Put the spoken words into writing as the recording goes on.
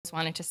always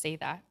wanted to say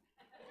that.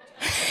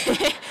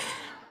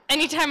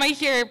 Anytime I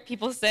hear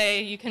people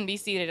say you can be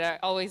seated, I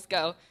always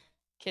go,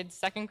 kids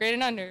second grade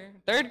and under,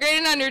 third grade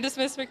and under,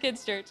 dismissed for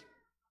kids' church.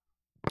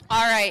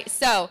 All right,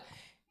 so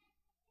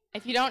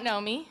if you don't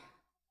know me,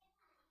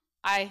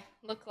 I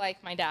look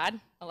like my dad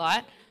a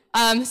lot.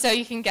 So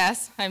you can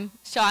guess I'm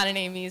Sean and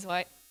Amy's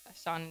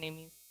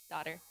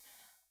daughter.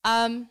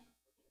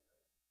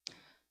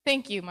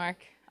 Thank you, Mark.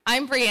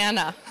 I'm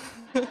Brianna.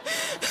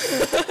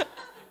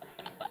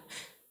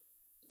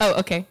 Oh,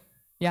 okay.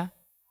 Yeah.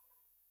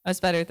 That's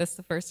better. That's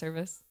the first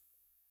service.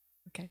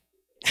 Okay.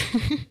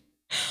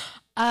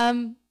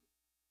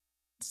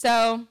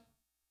 So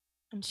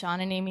I'm Sean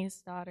and Amy's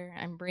daughter.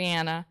 I'm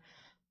Brianna.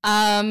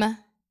 And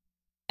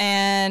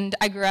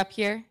I grew up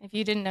here, if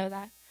you didn't know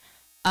that.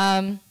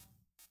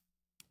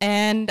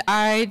 And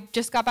I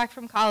just got back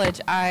from college.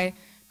 I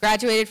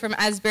graduated from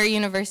Asbury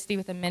University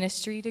with a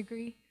ministry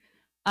degree.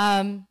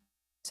 So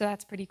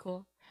that's pretty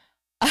cool.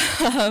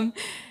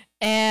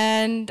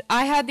 And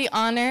I had the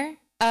honor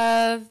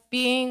of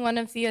being one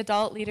of the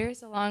adult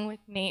leaders along with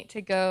Nate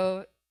to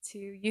go to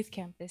youth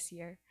camp this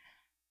year.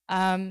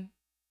 It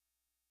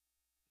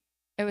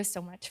was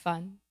so much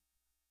fun.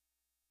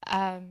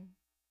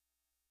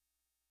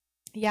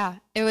 Yeah,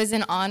 it was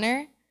an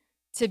honor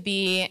to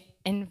be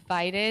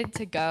invited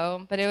to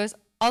go, but it was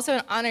also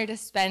an honor to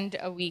spend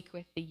a week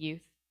with the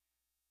youth.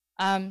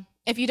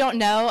 If you don't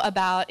know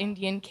about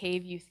Indian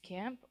Cave Youth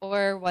Camp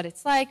or what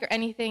it's like or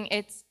anything,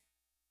 it's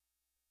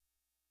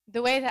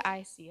the way that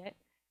I see it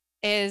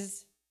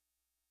is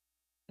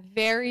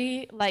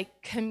very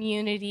like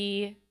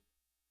community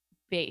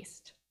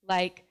based.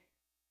 Like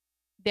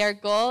their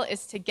goal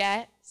is to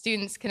get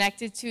students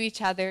connected to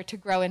each other, to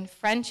grow in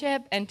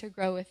friendship and to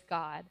grow with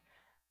God.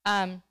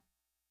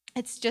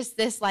 It's just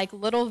this like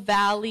little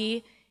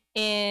valley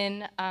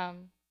in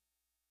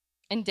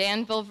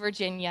Danville,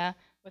 Virginia,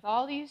 with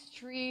all these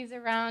trees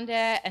around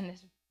it and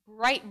this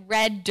bright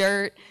red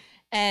dirt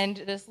and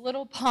this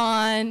little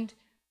pond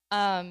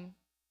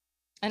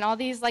and all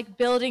these like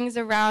buildings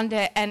around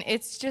it, and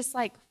it's just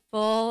like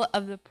full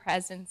of the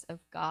presence of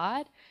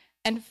God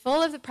and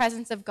full of the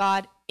presence of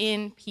God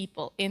in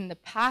people, in the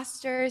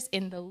pastors,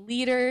 in the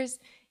leaders,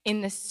 in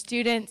the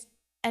students,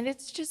 and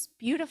it's just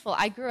beautiful.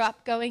 I grew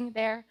up going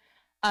there,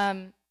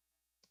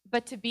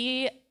 but to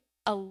be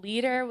a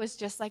leader was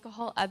just like a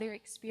whole other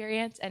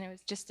experience, and it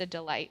was just a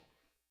delight.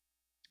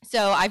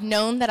 So I've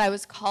known that I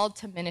was called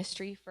to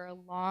ministry for a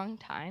long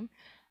time,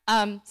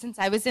 since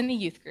I was in the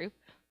youth group,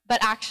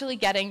 but actually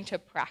getting to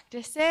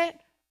practice it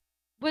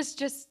was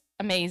just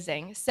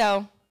amazing.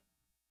 So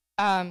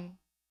we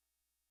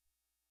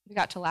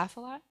got to laugh a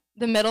lot.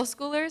 The middle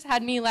schoolers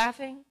had me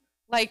laughing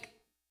like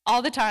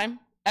all the time.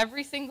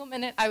 Every single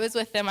minute I was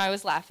with them, I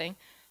was laughing.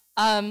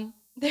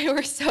 They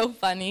were so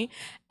funny.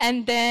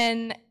 And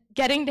then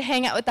getting to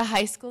hang out with the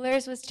high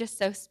schoolers was just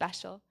so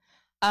special.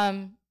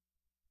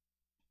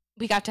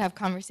 We got to have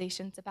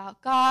conversations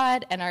about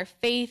God and our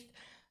faith.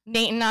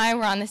 Nate and I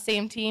were on the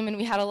same team, and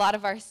we had a lot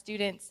of our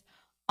students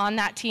on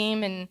that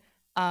team, and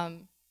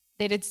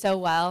they did so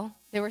well.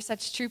 They were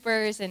such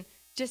troopers and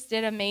just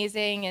did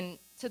amazing. And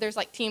so there's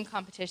like team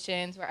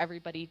competitions where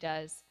everybody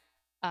does.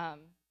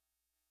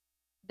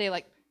 They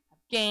like have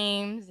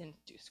games and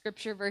do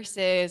scripture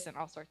verses and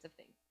all sorts of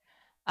things.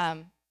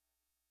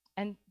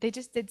 And they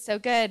just did so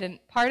good. And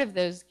part of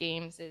those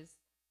games is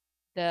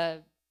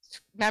the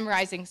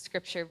memorizing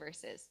scripture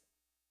verses.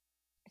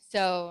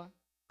 So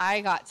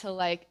I got to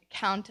like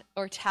count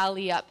or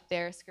tally up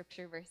their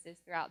scripture verses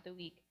throughout the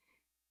week.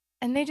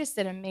 And they just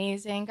did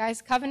amazing.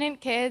 Guys,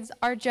 Covenant kids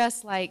are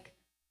just like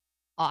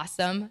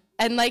awesome.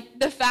 And like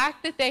the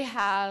fact that they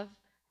have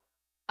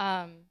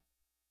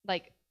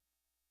like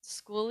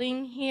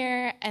schooling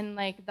here and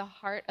like the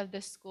heart of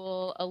the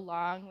school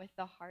along with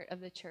the heart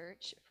of the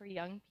church for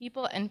young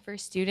people and for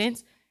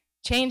students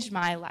changed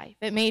my life.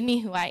 It made me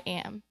who I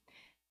am.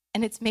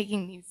 And it's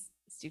making these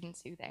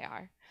students who they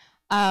are.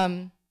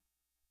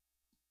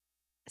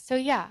 So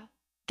yeah,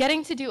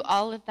 getting to do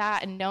all of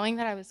that and knowing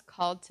that I was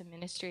called to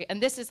ministry,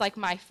 and this is like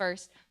my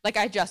first, like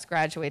I just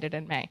graduated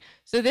in May,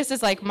 so this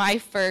is like my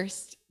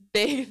first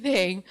big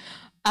thing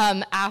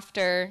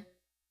after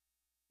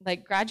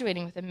like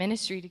graduating with a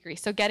ministry degree.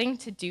 So getting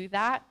to do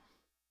that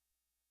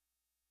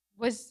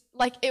was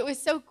like, it was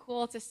so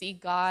cool to see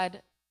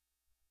God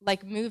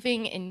like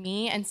moving in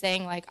me and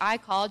saying like, I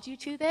called you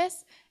to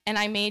this and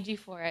I made you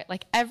for it.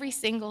 Like every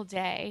single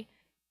day,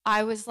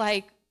 I was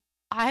like,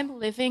 I'm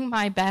living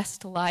my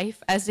best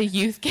life as a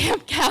youth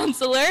camp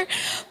counselor.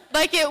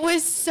 Like it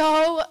was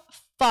so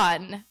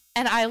fun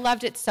and I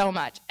loved it so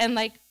much. And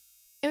like,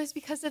 it was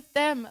because of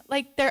them.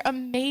 Like they're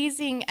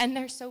amazing and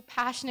they're so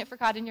passionate for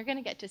God, and you're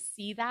gonna get to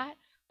see that.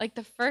 Like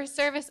the first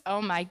service,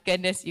 oh my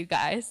goodness, you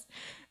guys.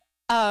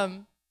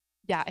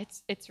 Yeah,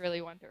 it's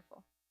really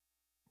wonderful.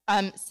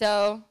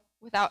 So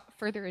without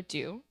further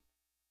ado,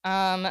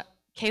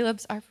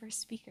 Caleb's our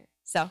first speaker.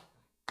 So,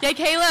 yay,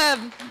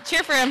 Caleb!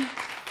 Cheer for him.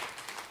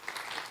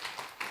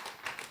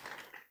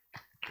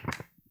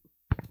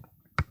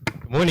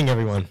 Good morning,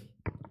 everyone.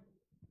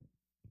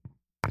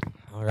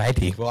 All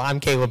Alrighty. Well, I'm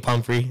Caleb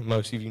Pumphrey.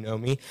 Most of you know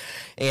me.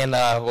 And,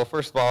 well,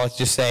 first of all, let's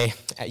just say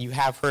you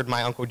have heard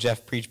my Uncle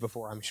Jeff preach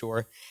before, I'm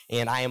sure.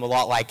 And I am a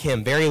lot like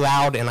him, very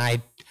loud, and I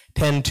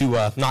tend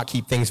to not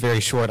keep things very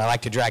short. I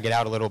like to drag it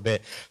out a little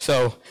bit.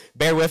 So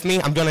bear with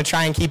me. I'm going to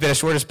try and keep it as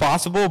short as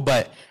possible,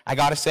 but I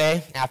got to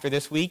say, after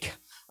this week,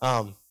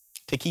 to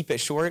keep it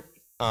short,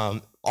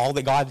 all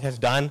that God has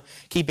done,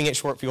 keeping it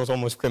short feels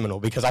almost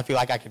criminal because I feel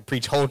like I could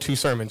preach whole 2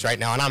 sermons right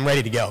now, and I'm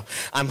ready to go.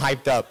 I'm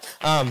hyped up.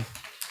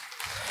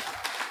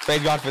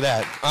 Praise God for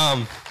that.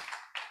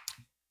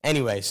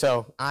 Anyway,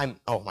 so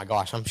oh my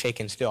gosh, I'm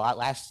shaking still.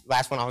 Last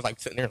one I was like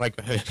sitting there like,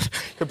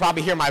 could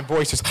probably hear my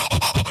voice just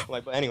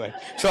like, but anyway.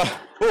 So,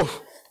 all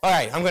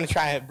right, I'm going to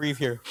try to breathe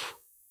here.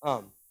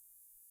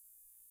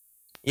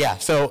 Yeah,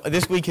 so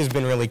this week has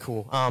been really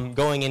cool.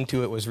 Going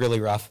into it was really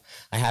rough.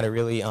 I had a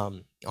really,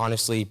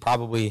 honestly,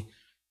 probably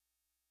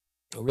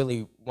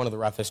really one of the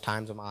roughest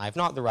times of my life.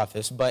 Not the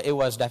roughest, but it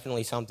was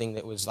definitely something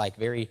that was like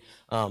very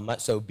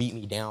much so beat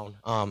me down.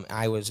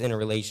 I was in a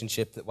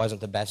relationship that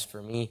wasn't the best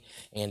for me,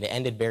 and it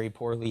ended very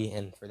poorly,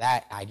 and for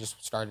that I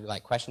just started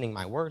like questioning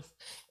my worth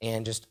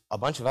and just a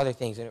bunch of other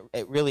things, and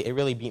it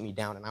really beat me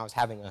down, and I was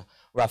having a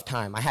rough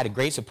time. I had a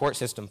great support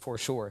system for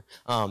sure.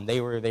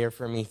 They were there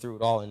for me through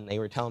it all, and they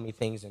were telling me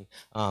things and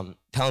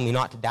telling me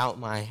not to doubt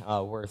my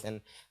worth,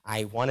 and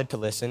I wanted to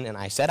listen, and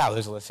I said I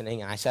was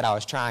listening, and I said I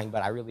was trying,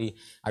 but I really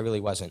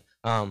wasn't.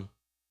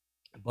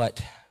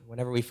 But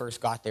whenever we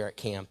first got there at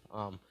camp,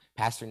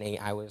 Pastor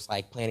Nate, I was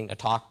like planning to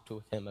talk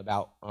with him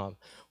about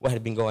what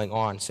had been going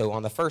on. So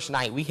on the first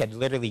night, we had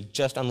literally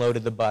just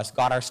unloaded the bus,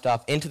 got our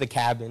stuff into the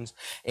cabins,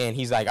 and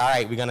he's like, all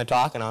right, we're going to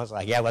talk? And I was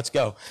like, yeah, let's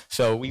go.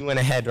 So we went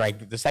ahead,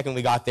 right? The second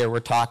we got there, we're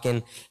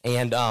talking,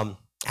 and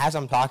as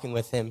I'm talking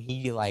with him,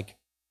 he like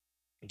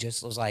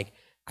just was like,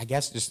 I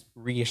guess just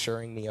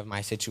reassuring me of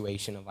my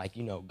situation of like,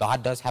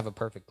 God does have a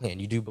perfect plan.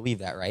 You do believe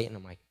that, right? And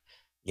I'm like,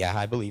 yeah,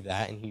 I believe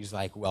that. And he's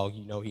like, well,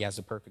 he has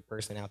the perfect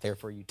person out there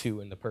for you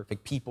too, and the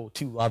perfect people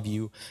to love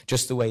you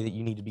just the way that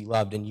you need to be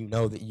loved, and you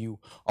know that you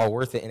are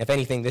worth it. And if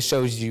anything, this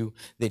shows you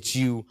that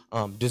you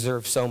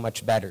deserve so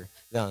much better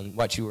than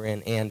what you were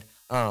in. And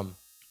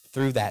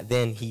through that,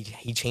 then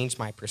he changed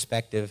my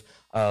perspective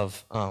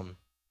of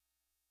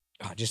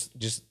just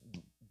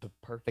the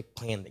perfect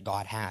plan that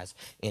God has,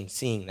 and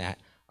seeing that.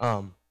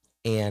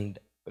 And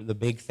the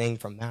big thing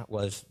from that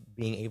was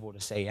being able to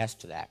say yes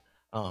to that.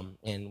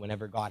 And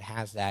whenever God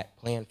has that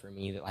plan for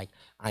me, that like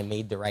I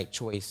made the right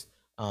choice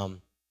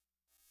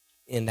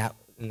in that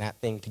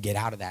thing to get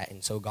out of that.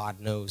 And so God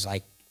knows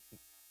like the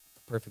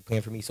perfect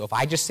plan for me. So if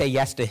I just say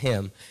yes to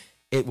him,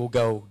 it will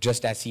go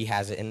just as he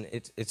has it, and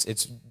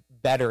it's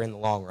better in the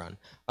long run.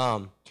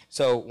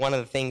 So one of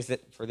the things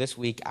that for this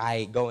week,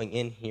 going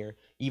in here,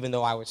 even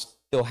though I was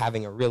still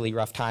having a really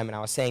rough time, and I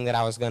was saying that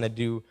I was going to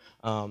do,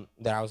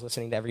 that I was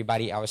listening to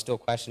everybody, I was still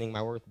questioning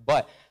my worth,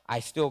 but I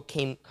still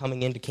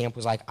coming into camp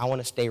was like, I want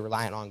to stay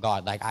reliant on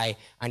God. Like I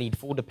need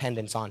full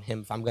dependence on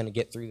him if I'm going to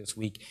get through this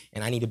week,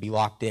 and I need to be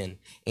locked in.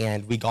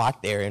 And we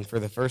got there, and for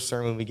the first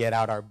sermon, we get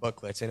out our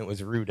booklets, and it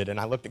was rooted. And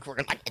I looked at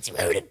Corbin like, it's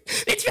rooted.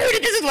 It's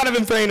rooted. This is what I've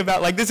been praying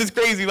about. Like, this is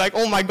crazy. Like,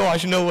 oh my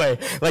gosh, no way.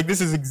 Like,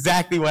 this is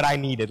exactly what I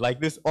needed. Like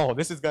this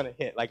is going to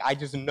hit. Like, I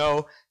just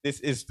know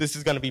this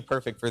is going to be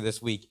perfect for this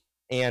week.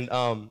 And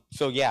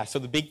so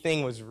the big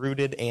thing was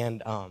rooted,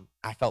 and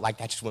I felt like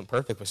that just went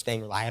perfect with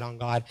staying reliant on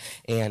God,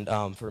 and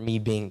for me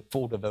being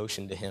full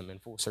devotion to him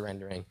and full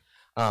surrendering.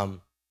 A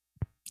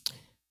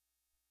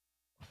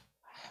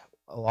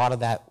lot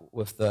of that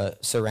with the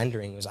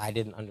surrendering was I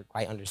didn't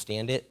quite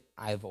understand it.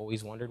 I've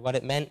always wondered what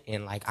it meant,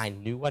 and like I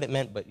knew what it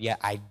meant, but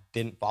yet I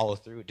didn't follow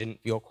through. It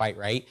didn't feel quite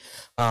right.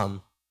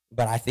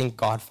 But I think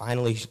God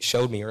finally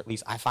showed me, or at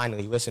least I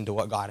finally listened to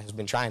what God has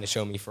been trying to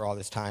show me for all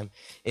this time,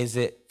 is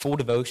that full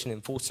devotion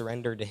and full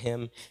surrender to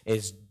him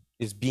is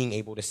being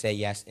able to say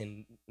yes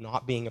and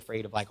not being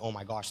afraid of like, oh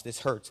my gosh, this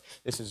hurts.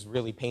 This is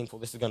really painful.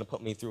 This is going to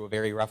put me through a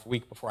very rough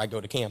week before I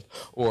go to camp.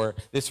 Or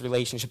this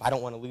relationship, I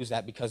don't want to lose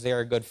that because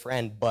they're a good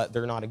friend, but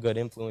they're not a good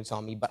influence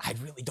on me, but I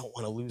really don't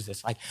want to lose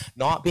this. Like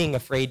not being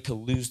afraid to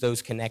lose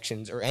those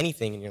connections or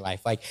anything in your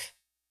life. Like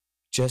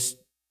just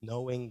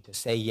knowing to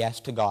say yes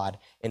to God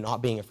and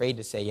not being afraid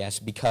to say yes,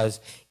 because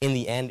in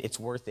the end, it's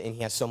worth it, and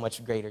he has so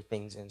much greater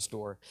things in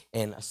store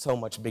and a so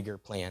much bigger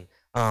plan.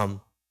 And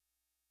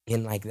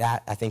like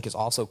that, I think is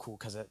also cool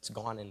because it's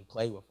gone in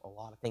play with a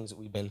lot of things that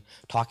we've been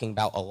talking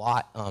about a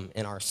lot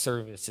in our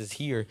services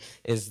here,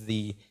 is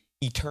the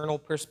eternal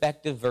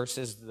perspective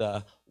versus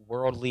the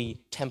worldly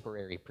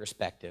temporary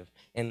perspective.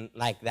 And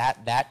like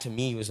that to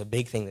me was a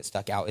big thing that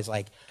stuck out, is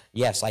like,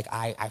 yes, like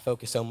I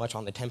focus so much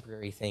on the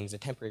temporary things, the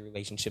temporary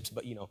relationships,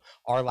 but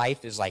our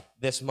life is like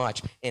this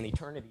much, and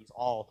eternity's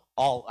all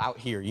out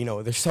here.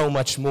 There's so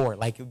much more.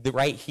 Like the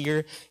right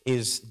here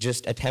is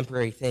just a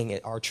temporary thing.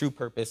 Our true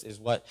purpose is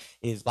what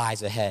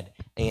lies ahead.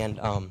 And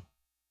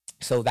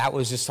so that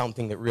was just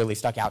something that really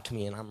stuck out to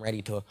me, and I'm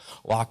ready to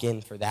walk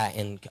in for that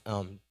and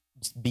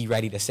be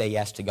ready to say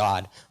yes to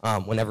God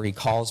whenever he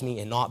calls me,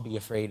 and not be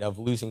afraid of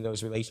losing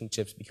those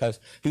relationships, because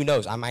who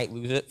knows, I might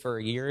lose it for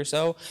a year or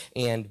so,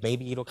 and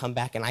maybe it'll come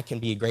back and I can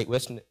be a great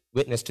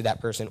witness to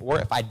that person. Or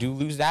if I do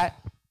lose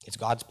that, it's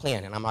God's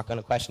plan, and I'm not going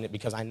to question it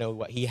because I know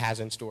what he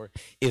has in store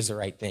is the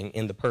right thing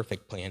and the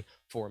perfect plan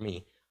for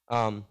me.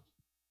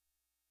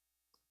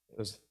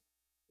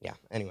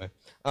 Anyway.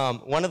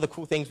 One of the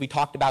cool things we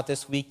talked about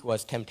this week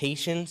was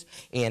temptations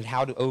and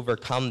how to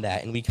overcome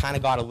that. And we kind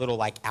of got a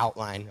little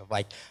outline of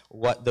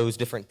what those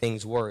different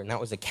things were. And that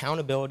was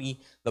accountability,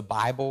 the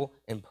Bible,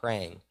 and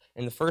praying.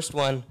 And the first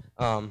one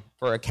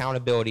for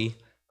accountability,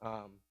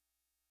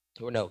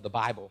 the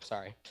Bible,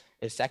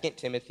 is 2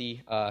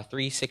 Timothy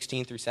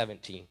 3:16 through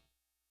 17.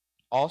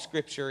 All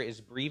scripture is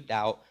breathed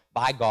out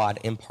by God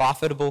and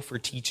profitable for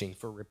teaching,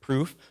 for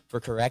reproof, for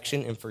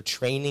correction, and for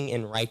training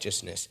in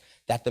righteousness,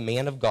 that the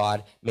man of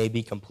God may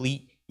be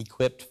complete,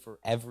 equipped for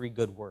every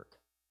good work.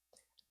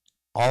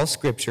 All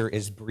scripture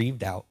is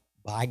breathed out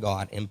by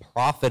God and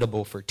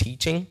profitable for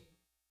teaching,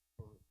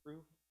 for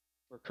reproof,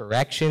 for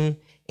correction,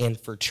 and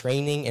for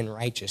training in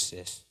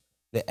righteousness,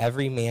 that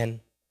the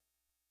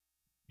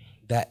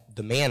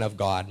man of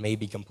God may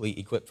be complete,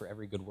 equipped for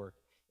every good work.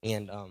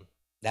 And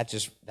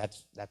that's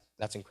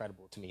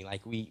incredible to me.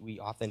 We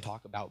often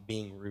talk about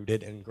being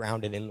rooted and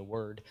grounded in the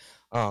Word,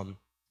 and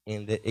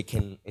that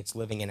it's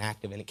living and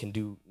active, and it can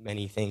do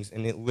many things.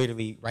 And it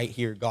literally right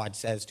here, God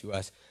says to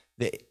us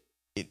that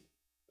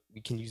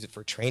we can use it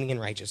for training in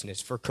righteousness,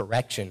 for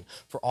correction,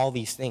 for all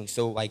these things.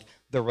 So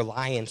the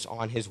reliance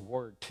on His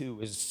Word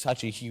too is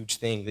such a huge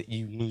thing that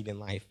you need in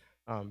life.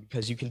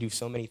 Because you can do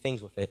so many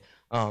things with it.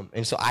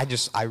 And so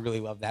I really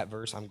love that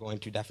verse. I'm going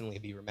to definitely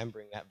be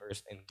remembering that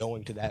verse and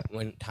going to that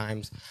when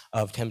times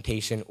of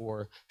temptation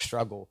or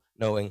struggle,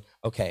 knowing,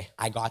 okay,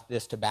 I got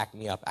this to back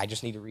me up. I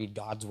just need to read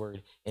God's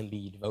word and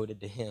be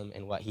devoted to Him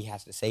and what He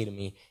has to say to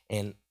me,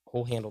 and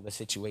He'll handle the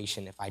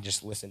situation if I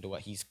just listen to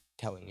what He's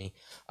telling me.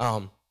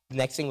 The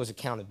next thing was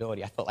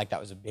accountability. I felt like that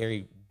was a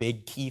very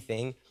big key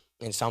thing,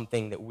 and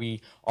something that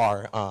we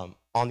are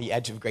on the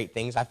edge of great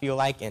things, I feel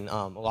like, and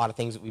a lot of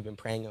things that we've been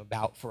praying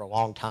about for a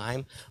long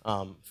time,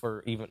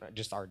 for even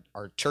just our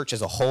church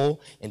as a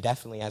whole, and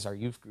definitely as our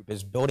youth group,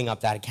 is building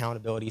up that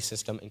accountability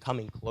system and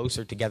coming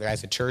closer together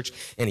as a church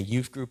and a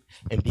youth group,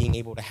 and being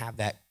able to have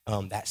that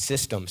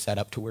system set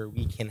up to where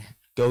we can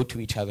go to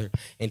each other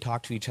and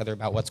talk to each other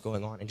about what's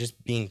going on, and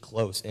just being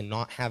close and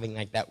not having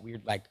that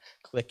weird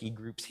clicky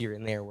groups here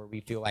and there where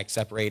we feel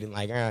separated,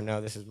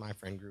 no, this is my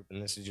friend group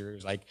and this is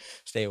yours,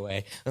 stay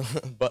away.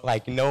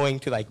 But knowing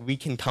to we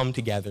can come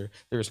together,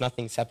 there's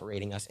nothing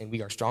separating us, and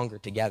we are stronger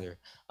together.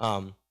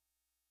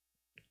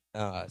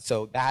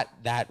 So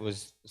that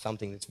was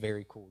something that's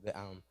very cool, that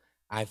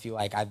I feel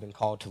like I've been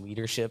called to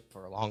leadership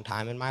for a long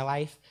time in my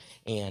life,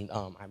 and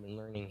I've been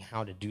learning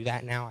how to do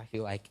that now. I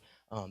feel like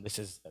this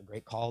is a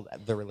great call.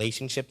 The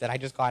relationship that I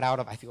just got out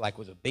of, I feel like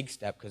was a big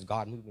step, because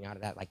God moved me out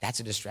of that.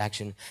 That's a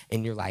distraction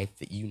in your life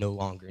that you no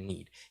longer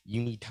need.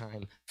 You need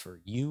time for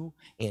you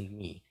and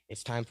me.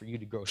 It's time for you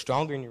to grow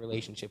stronger in your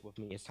relationship with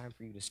me. It's time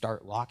for you to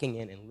start locking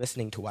in and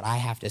listening to what I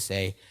have to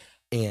say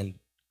and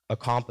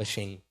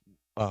accomplishing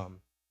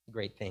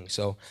great things.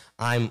 So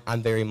I'm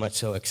very much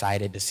so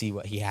excited to see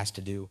what He has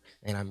to do,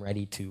 and I'm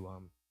ready to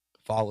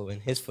follow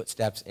in His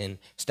footsteps and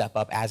step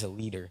up as a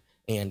leader.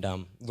 And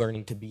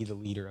learning to be the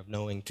leader, of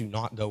knowing to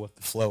not go with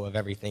the flow of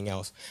everything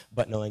else,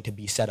 but knowing to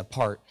be set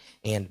apart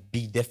and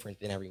be different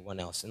than everyone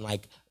else, and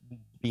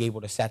be able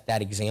to set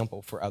that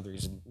example for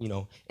others,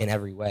 in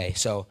every way.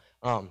 So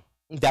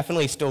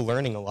definitely still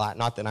learning a lot.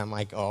 Not that I'm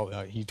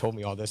he told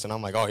me all this, and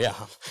I'm oh yeah,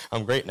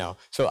 I'm great now.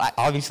 So I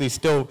obviously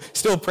still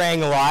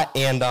praying a lot,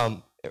 and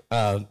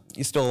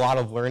still a lot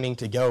of learning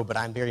to go, but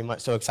I'm very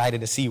much so excited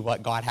to see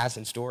what God has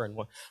in store, and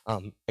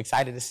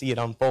excited to see it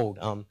unfold.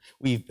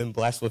 We've been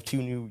blessed with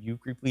 2 new youth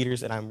group leaders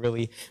that I'm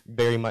really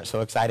very much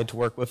so excited to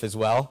work with as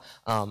well.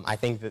 I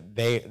think that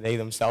they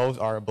themselves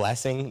are a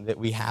blessing that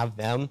we have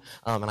them,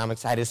 and I'm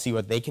excited to see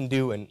what they can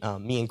do, and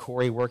me and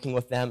Corey working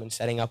with them and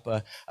setting up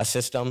a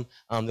system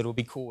that will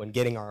be cool, and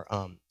getting our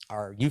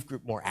youth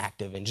group more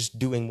active, and just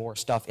doing more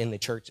stuff in the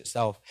church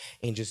itself,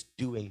 and just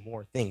doing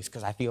more things,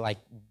 because I feel like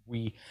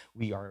we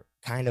are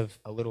kind of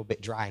a little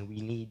bit dry, and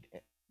we need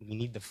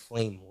the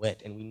flame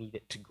lit, and we need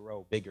it to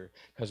grow bigger,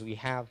 because we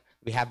have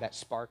that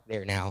spark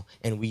there now,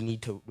 and we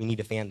need to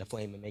fan the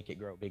flame and make it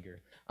grow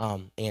bigger.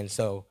 And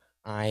so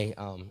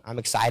I'm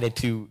excited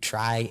to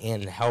try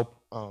and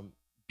help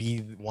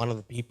be one of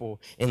the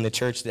people in the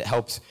church that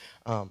helps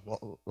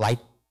light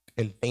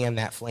and fan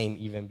that flame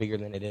even bigger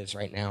than it is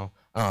right now.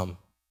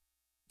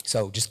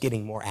 So just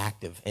getting more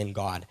active in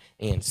God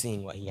and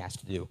seeing what He has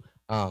to do.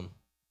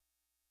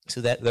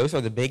 So those are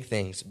the big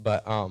things.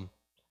 But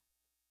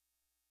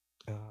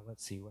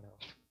let's see what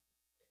else.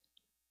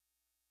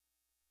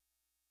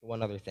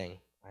 One other thing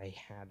I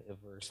had a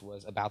verse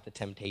was about the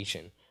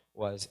temptation,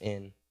 was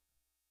in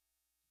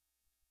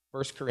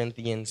 1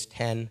 Corinthians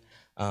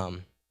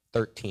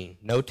 10:13.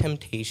 No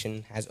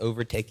temptation has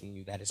overtaken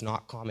you that is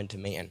not common to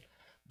man.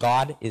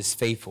 God is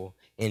faithful,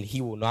 and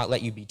He will not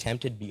let you be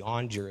tempted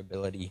beyond your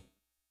ability.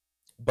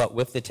 But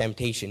with the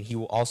temptation, He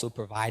will also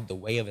provide the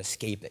way of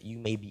escape, that you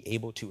may be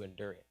able to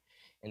endure it.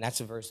 And that's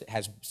a verse that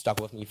has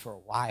stuck with me for a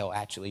while,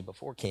 actually,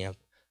 before camp.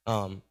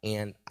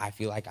 And I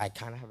feel like I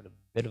kind of have a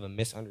bit of a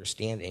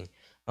misunderstanding.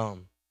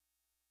 Um,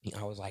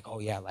 I was like, oh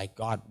yeah, like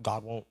God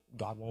won't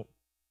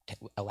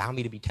allow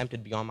me to be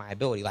tempted beyond my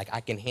ability. Like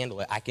I can handle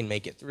it. I can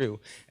make it through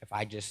if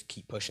I just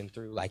keep pushing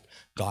through. Like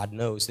God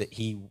knows that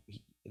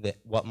that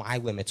what my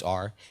limits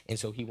are, and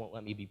so He won't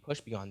let me be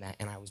pushed beyond that.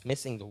 And I was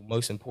missing the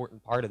most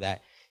important part of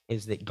that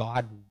is that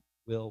God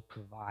will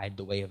provide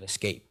the way of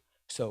escape.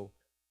 So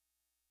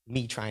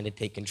me trying to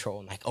take control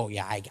and like, oh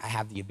yeah, I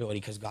have the ability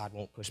because God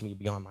won't push me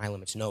beyond my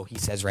limits. No, He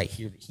says right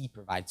here that He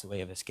provides the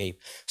way of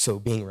escape. So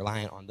being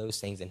reliant on those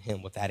things and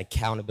Him with that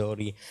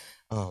accountability,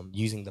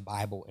 using the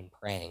Bible and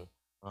praying,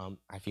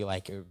 I feel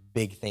like are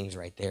big things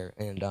right there.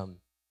 And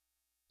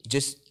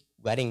just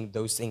letting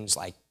those things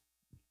like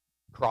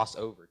cross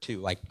over too,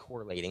 like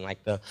correlating,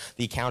 like the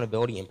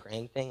accountability and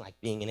praying thing, like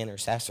being an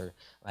intercessor.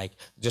 Like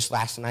just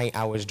last night,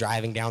 I was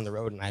driving down the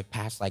road and I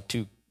passed like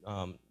two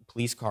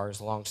police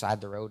cars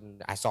alongside the road,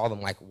 and I saw them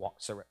like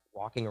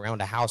walking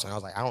around a house, and I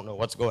was like, I don't know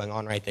what's going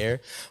on right there,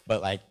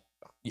 but like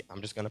yeah,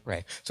 I'm just gonna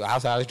pray. So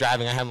as I was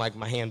driving, I had like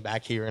my hand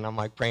back here, and I'm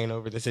like praying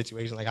over the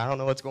situation. Like I don't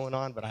know what's going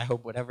on, but I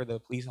hope whatever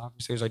the police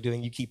officers are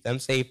doing, you keep them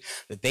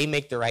safe, that they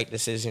make the right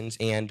decisions,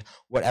 and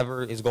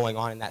whatever is going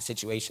on in that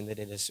situation, that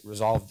it is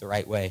resolved the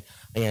right way.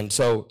 And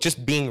so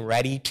just being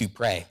ready to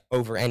pray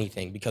over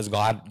anything, because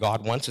God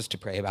wants us to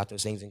pray about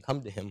those things and come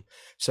to Him.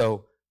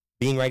 So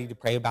being ready to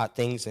pray about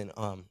things and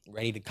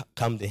ready to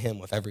come to Him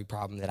with every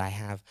problem that I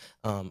have,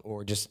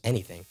 or just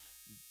anything,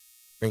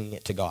 bringing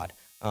it to God.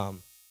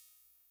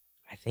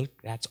 I think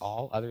that's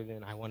all, other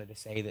than I wanted to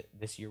say that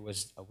this year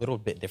was a little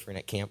bit different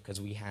at camp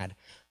because we had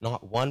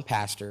not one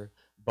pastor,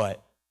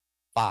 but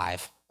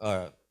five,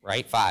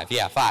 right? Five,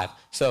 yeah, five.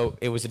 So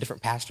it was a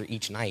different pastor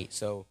each night.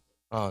 So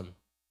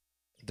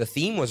the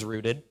theme was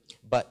rooted,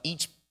 but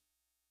each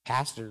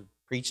pastor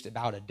preached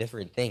about a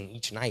different thing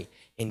each night,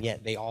 and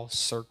yet they all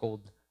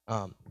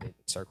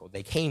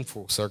they came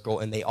full circle,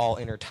 and they all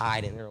intertied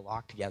and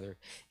interlocked together,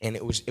 and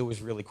it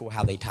was really cool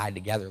how they tied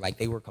together. Like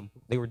they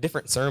were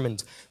different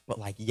sermons, but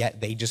like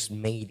yet they just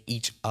made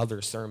each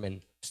other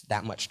sermon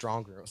that much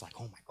stronger. It was like,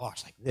 oh my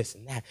gosh, like this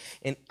and that,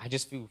 and I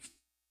just feel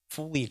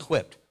fully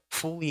equipped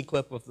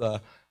with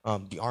the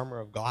armor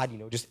of God,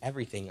 just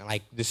everything.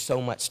 Like there's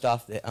so much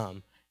stuff that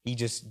He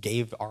just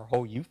gave our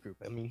whole youth group.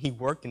 I mean, He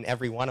worked in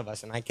every one of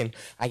us, and I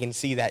can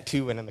see that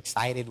too, and I'm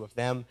excited with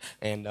them.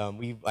 And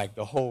we like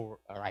the whole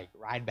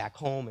ride back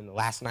home, and the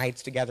last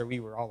nights together, we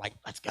were all like,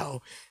 let's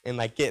go, and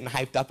like getting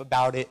hyped up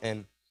about it,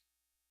 and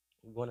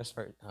we want to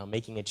start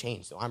making a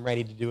change. So I'm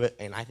ready to do it,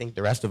 and I think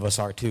the rest of us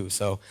are too.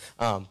 So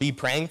be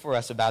praying for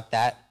us about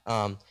that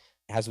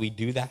as we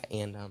do that,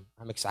 and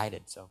I'm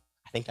excited. So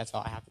I think that's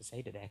all I have to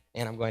say today,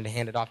 and I'm going to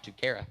hand it off to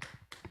Kara.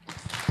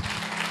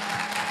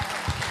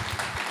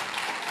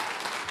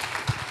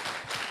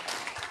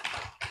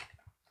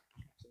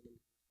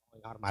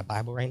 Out of my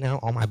Bible right now,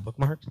 all my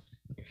bookmarks.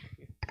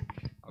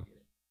 I'll get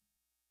it.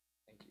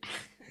 Thank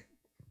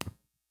you.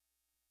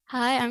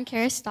 Hi, I'm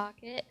Kara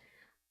Stockett.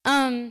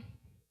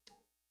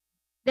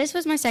 This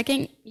was my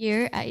second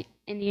year at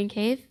Indian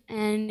Cave,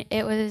 and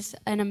it was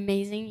an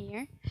amazing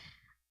year.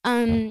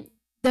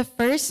 The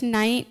first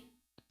night,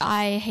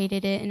 I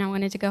hated it, and I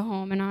wanted to go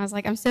home, and I was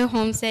like, I'm so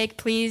homesick.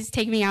 Please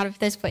take me out of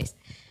this place.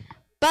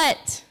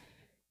 But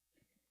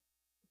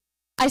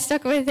I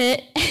stuck with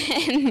it,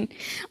 and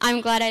I'm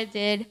glad I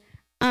did.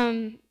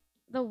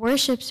 The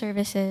worship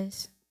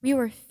services, we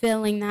were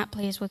filling that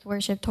place with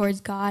worship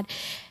towards God,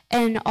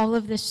 and all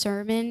of the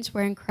sermons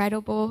were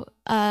incredible.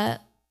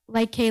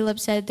 Like Caleb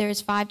said, there's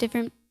 5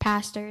 different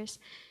pastors,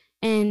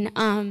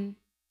 and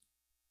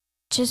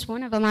just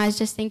one of them, I was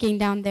just thinking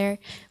down there,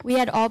 we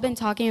had all been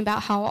talking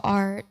about how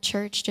our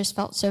church just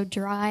felt so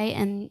dry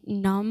and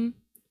numb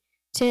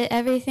to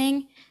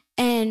everything,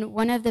 and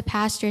one of the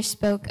pastors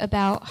spoke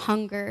about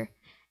hunger,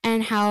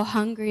 and how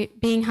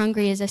being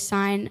hungry is a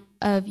sign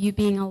of you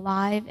being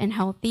alive and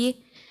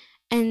healthy.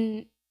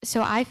 And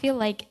so I feel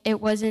like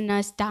it wasn't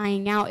us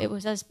dying out, it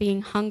was us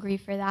being hungry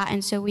for that.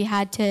 And so we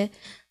had to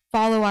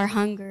follow our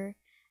hunger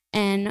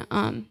and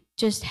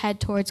just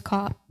head towards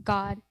God.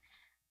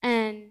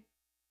 And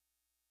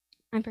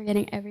I'm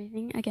forgetting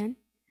everything again.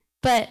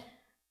 But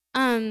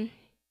I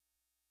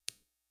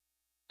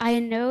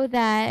know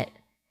that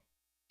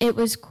it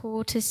was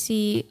cool to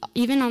see,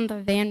 even on the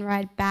van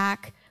ride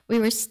back, we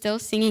were still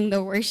singing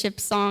the worship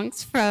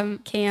songs from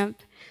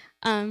camp,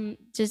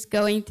 just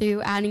going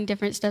through, adding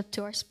different stuff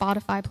to our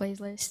Spotify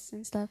playlists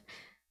and stuff.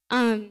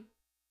 And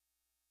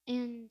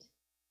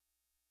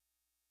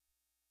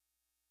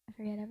I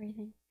forget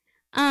everything.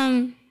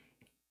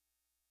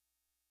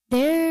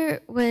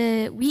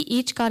 We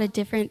each got a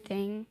different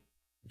thing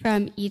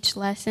from each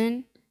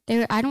lesson.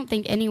 I don't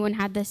think anyone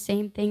had the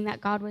same thing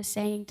that God was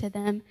saying to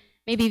them,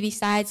 maybe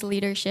besides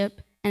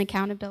leadership and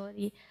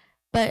accountability.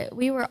 But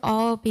we were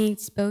all being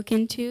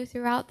spoken to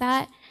throughout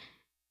that,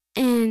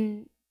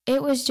 and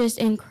it was just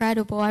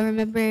incredible. I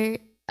remember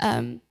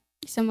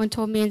someone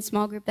told me in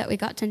small group that we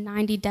got to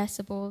 90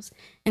 decibels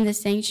in the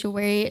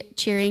sanctuary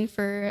cheering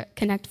for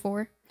Connect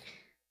 4.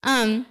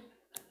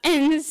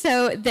 And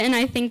so then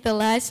I think the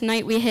last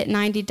night we hit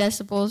 90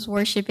 decibels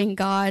worshiping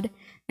God.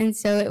 And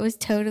so it was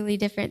totally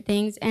different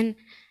things. And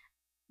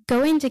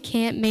going to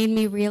camp made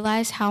me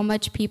realize how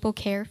much people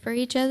care for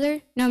each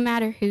other, no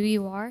matter who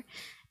you are.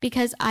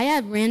 Because I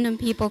had random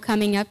people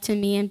coming up to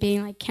me and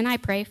being like, can I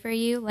pray for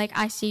you? Like,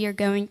 I see you're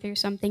going through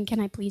something. Can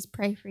I please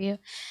pray for you?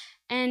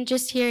 And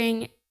just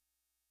hearing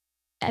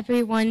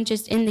everyone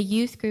just in the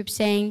youth group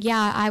saying,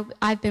 yeah,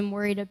 I've been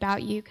worried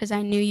about you because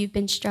I knew you've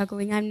been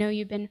struggling. I know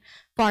you've been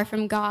far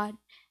from God.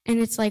 And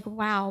it's like,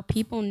 wow,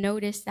 people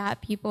notice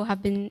that. People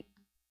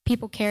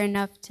care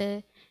enough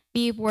to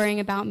be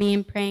worrying about me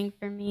and praying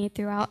for me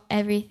throughout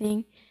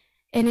everything.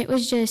 And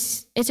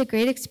it's a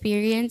great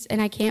experience, and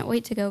I can't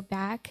wait to go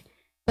back.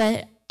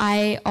 But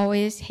I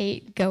always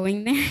hate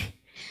going there.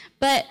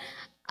 But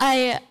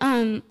I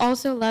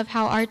also love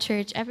how our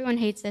church, everyone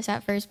hates this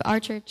at first, but our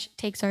church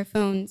takes our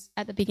phones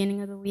at the beginning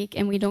of the week,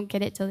 and we don't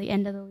get it till the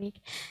end of the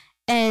week.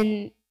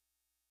 And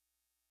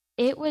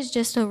it was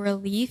just a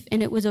relief,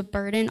 and it was a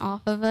burden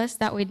off of us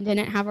that we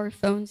didn't have our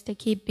phones to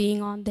keep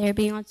being on there,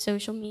 being on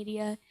social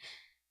media,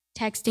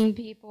 texting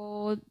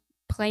people,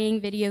 playing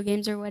video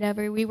games or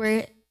whatever.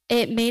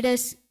 It made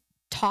us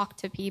talk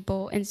to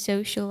people and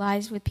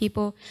socialize with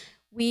people.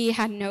 We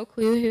had no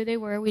clue who they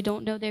were. We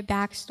don't know their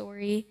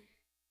backstory.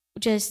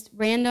 Just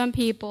random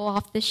people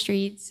off the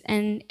streets.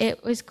 And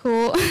it was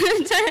cool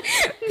to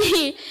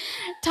be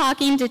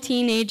talking to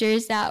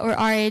teenagers that were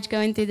our age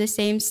going through the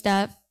same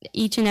stuff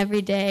each and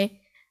every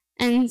day.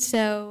 And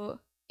so,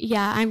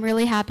 yeah, I'm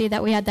really happy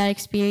that we had that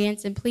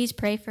experience. And please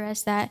pray for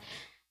us that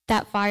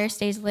fire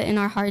stays lit in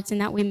our hearts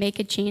and that we make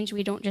a change.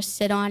 We don't just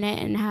sit on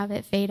it and have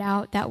it fade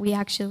out, that we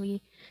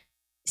actually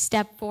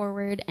step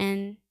forward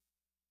and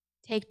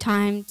take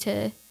time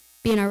to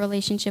be in our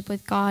relationship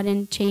with God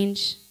and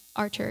change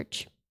our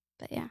church.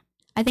 But yeah,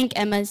 I think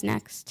Emma's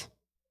next.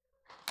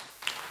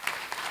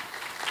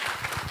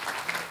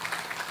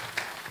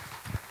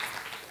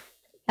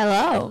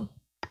 Hello.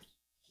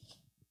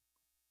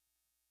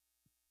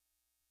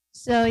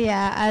 So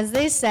yeah, as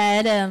they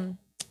said,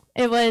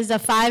 it was a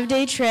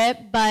 5-day trip,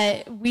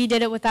 but we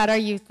did it without our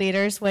youth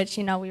leaders, which,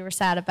 we were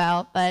sad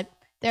about, but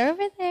they're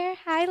over there.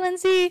 Hi,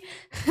 Lindsay.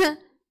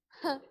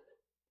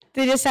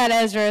 They just had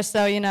Ezra,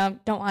 so,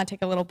 don't want to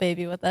take a little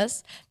baby with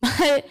us.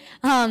 But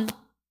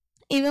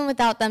even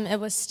without them, it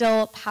was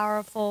still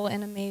powerful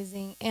and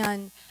amazing.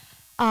 And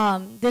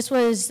this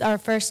was our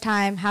first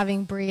time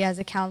having Bree as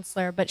a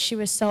counselor, but she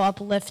was so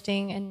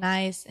uplifting and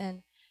nice,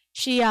 and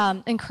she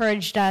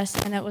encouraged us,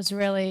 and it was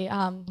really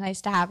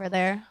nice to have her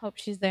there. Hope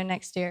she's there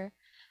next year.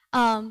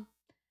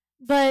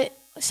 But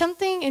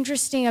something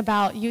interesting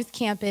about youth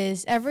camp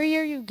is every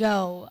year you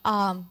go,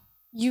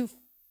 you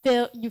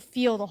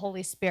feel the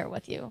Holy Spirit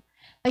with you.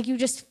 Like, you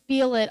just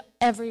feel it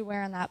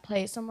everywhere in that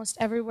place. Almost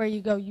everywhere you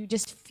go, you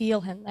just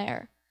feel him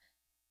there.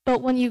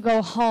 But when you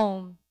go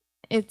home,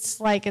 it's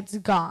like it's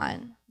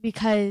gone,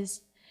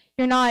 because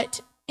you're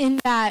not in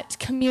that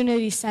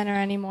community center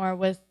anymore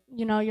with,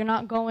 you're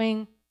not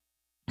going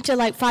to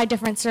like 5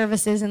 different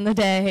services in the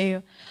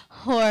day,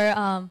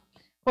 or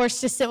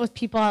forced to sit with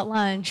people at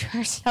lunch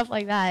or stuff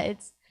like that.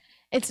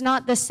 It's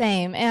not the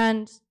same.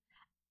 And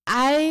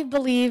I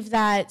believe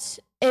that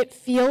it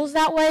feels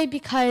that way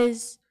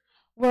because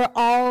we're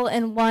all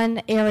in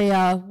one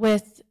area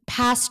with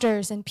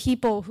pastors and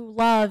people who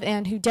love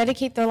and who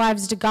dedicate their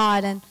lives to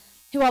God and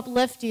who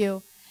uplift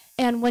you.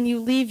 And when you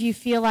leave, you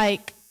feel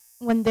like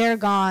when they're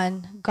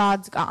gone,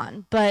 God's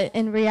gone. But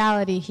in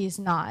reality, he's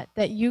not.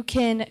 That you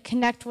can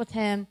connect with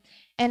him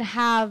and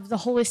have the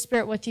Holy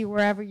Spirit with you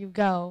wherever you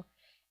go.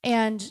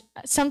 And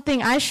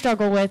something I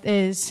struggle with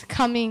is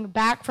coming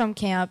back from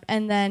camp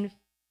and then,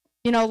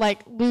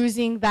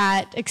 losing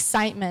that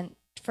excitement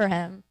for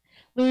him.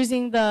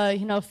 Losing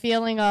the,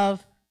 feeling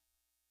of,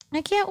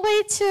 I can't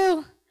wait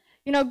to,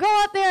 go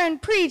out there and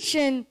preach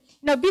and,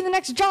 be the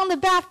next John the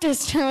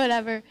Baptist or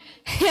whatever.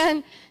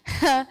 And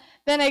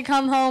then I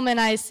come home and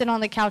I sit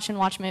on the couch and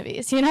watch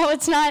movies.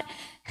 It's not,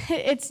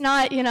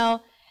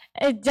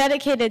 a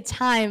dedicated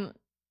time.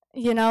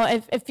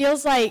 It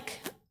feels like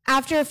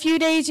after a few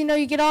days,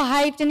 you get all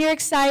hyped and you're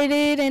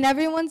excited and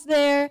everyone's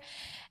there.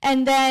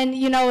 And then,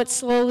 it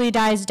slowly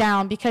dies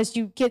down because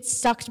you get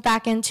sucked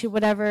back into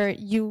whatever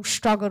you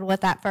struggled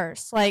with at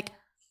first. Like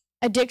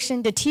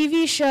addiction to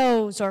TV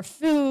shows or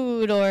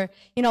food or,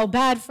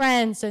 bad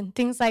friends and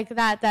things like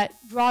that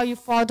draw you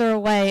farther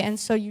away. And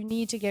so you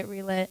need to get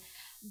relit.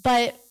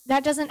 But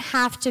that doesn't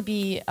have to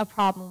be a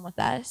problem with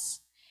us.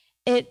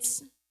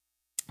 It's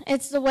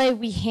the way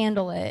we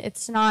handle it.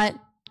 It's not,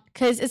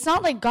 because it's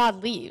not like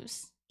God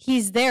leaves.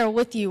 He's there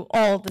with you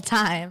all the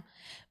time.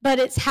 But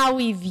it's how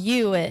we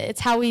view it. It's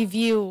how we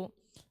view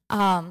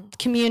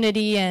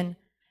community and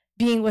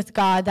being with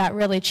God that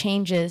really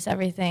changes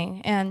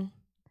everything. And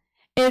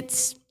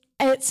it's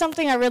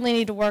something I really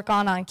need to work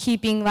on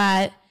keeping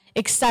that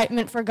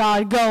excitement for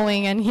God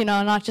going and,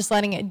 not just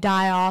letting it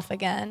die off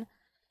again.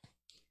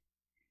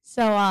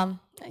 So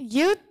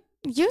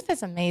youth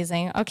is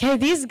amazing, okay?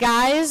 These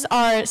guys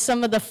are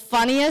some of the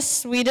funniest,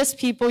 sweetest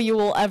people you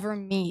will ever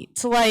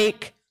meet.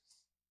 Like,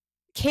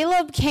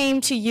 Caleb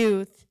came to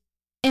youth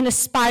in a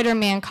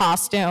Spider-Man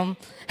costume.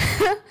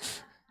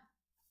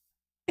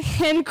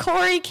 And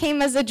Corey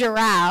came as a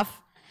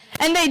giraffe.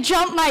 And they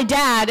jumped my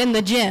dad in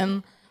the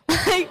gym.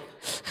 Like,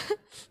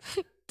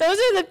 those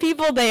are the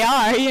people they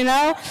are, you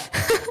know?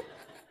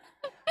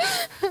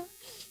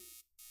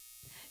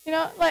 You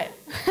know, like,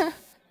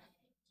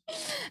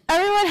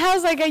 everyone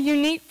has like a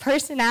unique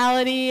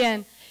personality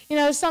and, you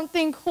know,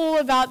 something cool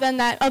about them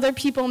that other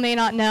people may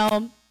not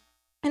know.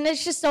 And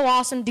it's just so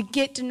awesome to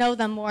get to know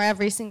them more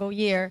every single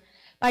year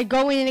by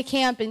going into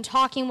camp and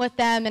talking with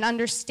them and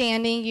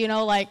understanding, you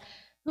know, like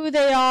who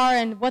they are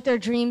and what their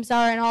dreams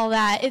are and all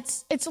that.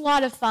 It's a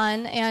lot of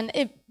fun and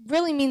it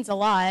really means a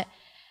lot.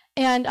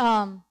 And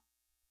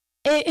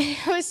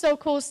it was so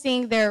cool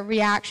seeing their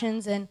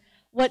reactions and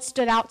what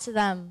stood out to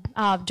them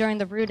during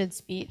the Rooted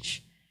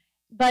speech.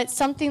 But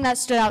something that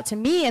stood out to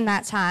me in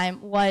that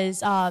time was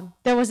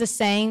there was a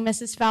saying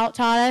Mrs. Fout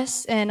taught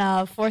us in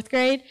fourth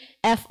grade,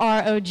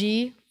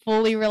 FROG,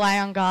 fully rely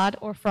on God,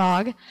 or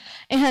frog.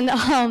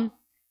 And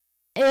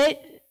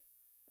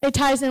it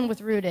ties in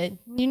with rooted.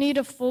 You need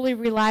to fully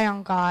rely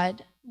on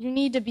God. You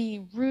need to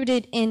be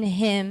rooted in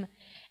Him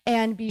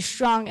and be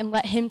strong and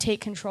let Him take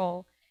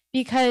control.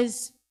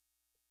 Because,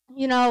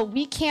 you know,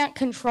 we can't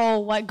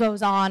control what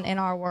goes on in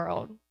our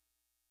world.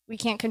 We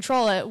can't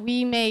control it.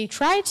 We may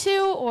try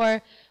to,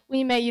 or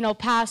we may, you know,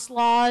 pass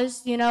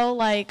laws, you know,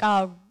 like,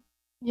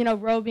 you know,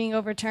 Roe being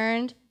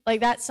overturned. Like,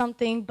 that's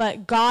something,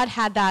 but God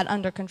had that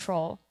under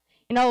control.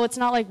 You know, it's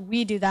not like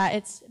we do that.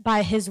 It's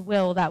by His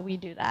will that we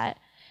do that.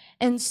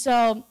 And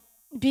so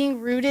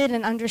being rooted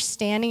and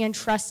understanding and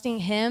trusting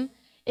Him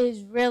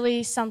is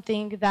really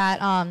something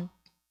that,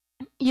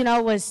 you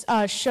know, was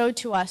showed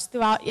to us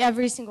throughout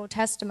every single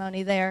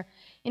testimony there.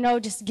 You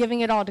know, just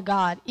giving it all to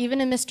God. Even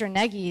in Mr.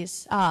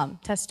 Nagy's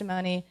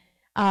testimony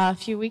a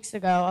few weeks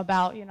ago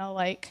about, you know,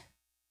 like,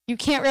 you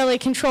can't really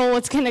control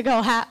what's going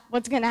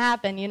to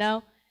happen, you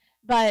know?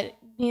 But,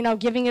 you know,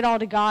 giving it all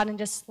to God and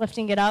just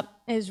lifting it up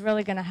is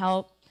really going to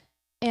help.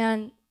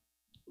 And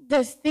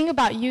the thing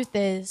about youth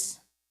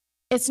is,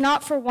 it's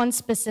not for one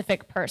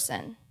specific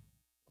person.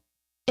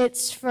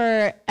 It's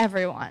for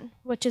everyone,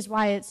 which is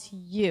why it's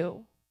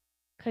you.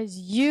 Because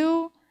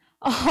you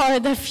are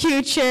the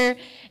future,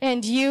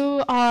 and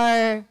you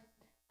are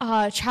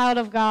a child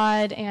of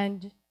God,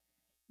 and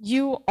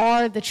you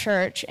are the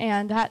church.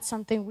 And that's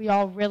something we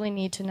all really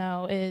need to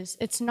know is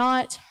it's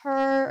not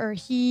her or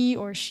he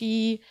or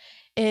she,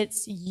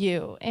 it's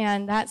you.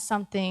 And that's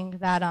something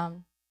that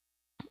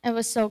it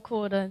was so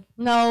cool to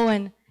know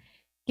and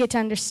get to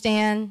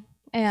understand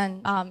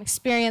and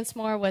experience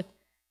more with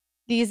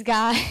these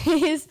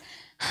guys.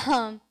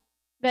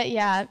 But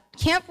yeah,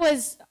 camp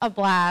was a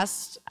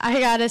blast. I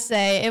gotta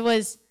say, it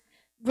was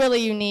really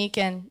unique,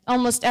 and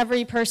almost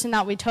every person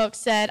that we took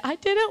said, I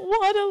didn't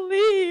want to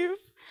leave.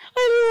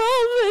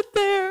 I love it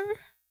there.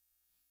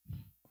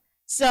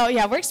 So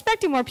yeah, we're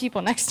expecting more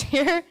people next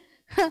year.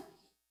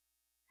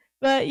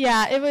 But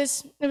yeah, it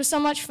was so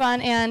much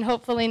fun, and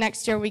hopefully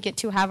next year we get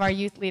to have our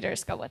youth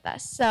leaders go with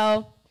us.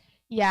 So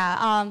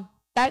yeah,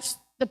 that's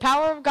the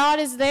power of God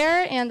is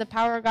there, and the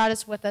power of God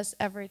is with us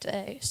every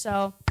day.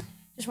 So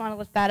just want to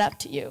lift that up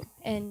to you.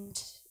 And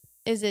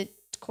is it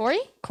Corey?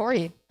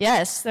 Corey,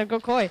 yes, there go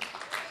Corey.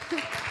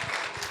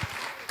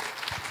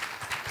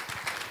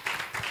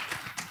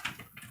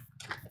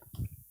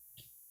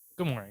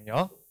 Good morning,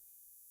 y'all.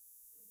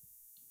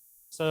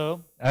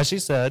 So, as she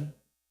said,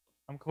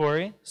 I'm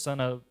Corey, son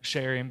of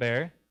Sherry and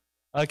Bear.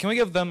 Can we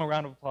give them a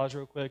round of applause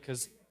real quick?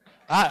 Because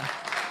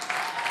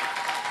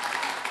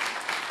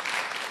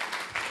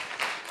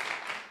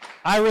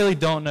I really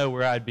don't know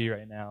where I'd be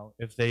right now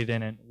if they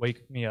didn't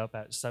wake me up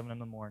at 7 in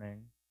the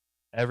morning,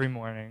 every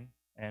morning,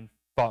 and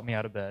fought me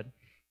out of bed.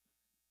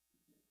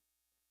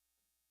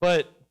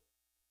 But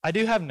I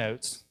do have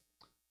notes.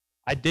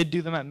 I did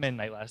do them at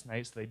midnight last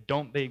night, so they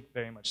don't make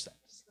very much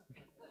sense.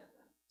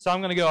 So I'm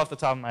going to go off the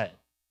top of my head.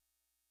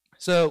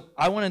 So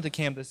I went into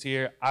camp this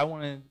year. I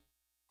wanted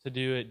to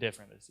do it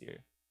different this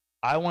year.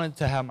 I wanted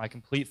to have my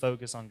complete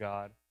focus on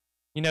God.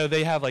 You know,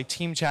 they have like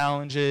team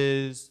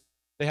challenges.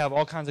 They have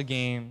all kinds of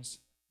games.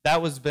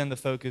 That was been the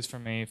focus for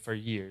me for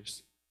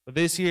years. But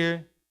this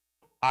year,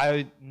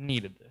 I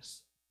needed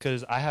this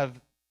because I have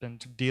been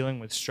dealing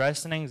with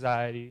stress and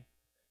anxiety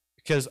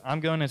because I'm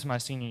going into my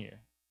senior year.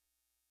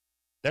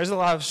 There's a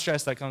lot of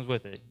stress that comes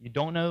with it. You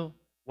don't know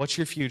what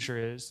your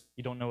future is.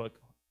 You don't know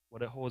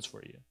what it holds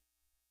for you.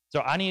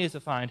 So I needed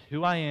to find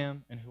who I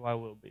am and who I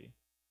will be.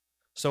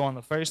 So on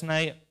the first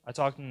night, I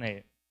talked to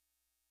Nate.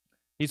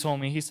 He told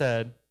me, he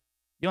said,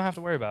 you don't have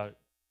to worry about it.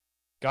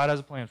 God has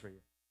a plan for you.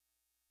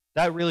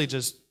 That really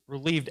just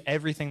relieved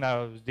everything that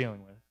I was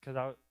dealing with.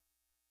 Because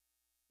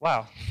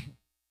wow,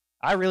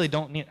 I really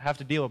don't have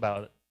to deal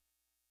about it.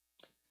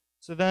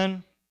 So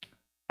then,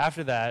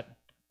 after that,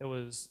 it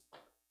was,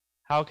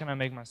 how can I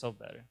make myself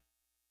better?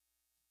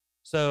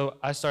 So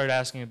I started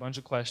asking a bunch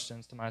of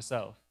questions to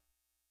myself.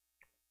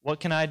 What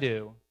can I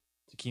do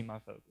to keep my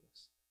focus?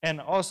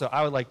 And also,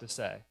 I would like to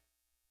say,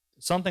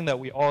 something that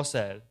we all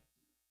said,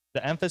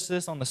 the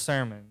emphasis on the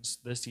sermons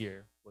this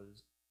year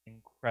was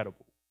incredible.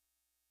 incredible.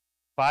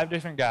 5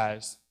 different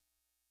guys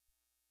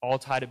all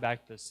tied it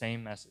back to the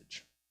same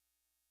message.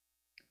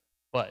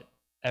 But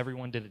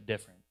everyone did it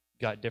different.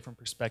 Got different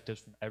perspectives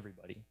from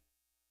everybody.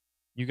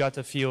 You got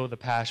to feel the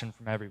passion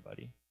from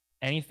everybody.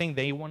 Anything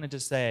they wanted to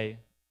say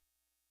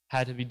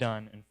had to be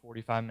done in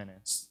 45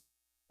 minutes,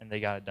 and they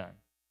got it done.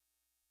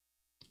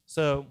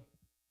 So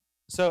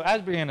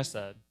as Brianna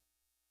said,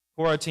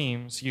 for our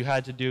teams, you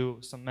had to do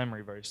some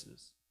memory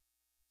verses.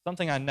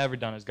 Something I'd never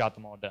done is got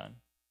them all done.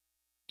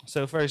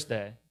 So first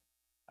day,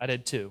 I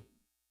did 2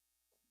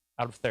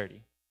 out of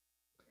 30.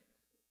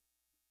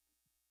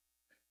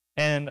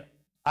 And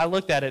I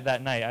looked at it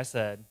that night. I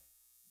said,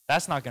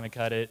 that's not going to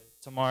cut it.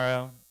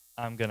 Tomorrow,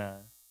 I'm going to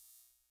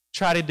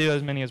try to do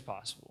as many as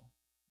possible.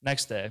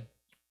 Next day,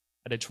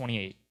 I did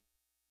 28.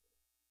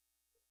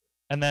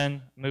 And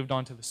then moved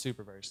on to the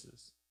super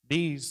verses.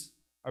 These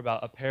are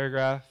about a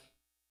paragraph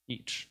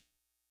each.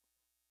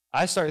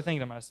 I started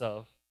thinking to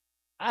myself,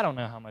 I don't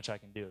know how much I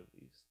can do of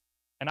these.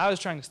 And I was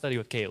trying to study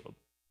with Caleb.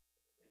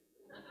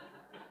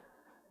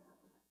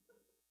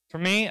 For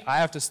me, I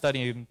have to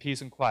study in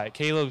peace and quiet.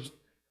 Caleb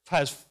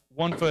has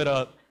 1 foot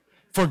up.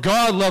 For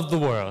God loved the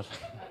world.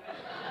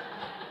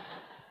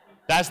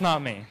 That's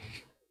not me.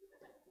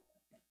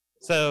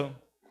 So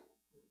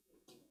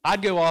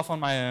I'd go off on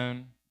my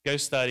own, go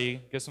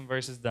study, get some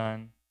verses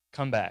done,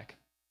 come back.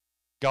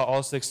 Got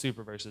all 6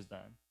 super verses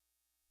done.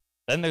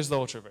 Then there's the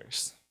ultra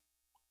verse,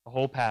 the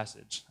whole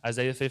passage,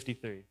 Isaiah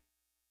 53.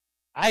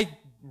 I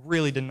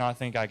really did not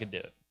think I could do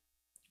it.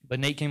 But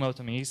Nate came up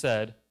to me, he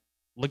said,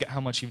 look at how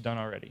much you've done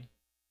already.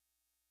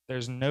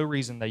 There's no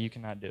reason that you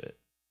cannot do it.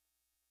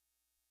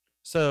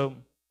 So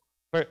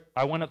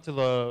I went up to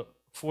the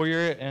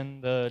foyer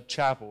in the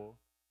chapel.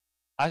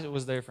 I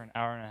was there for an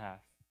hour and a half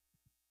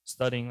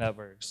studying that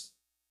verse.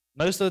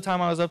 Most of the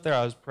time I was up there,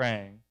 I was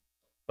praying.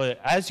 But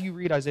as you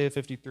read Isaiah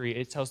 53,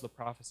 it tells the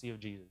prophecy of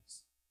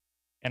Jesus.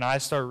 And I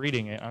started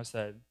reading it, and I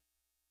said,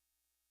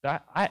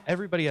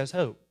 everybody has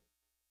hope.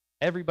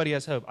 Everybody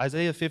has hope.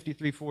 Isaiah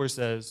 53:4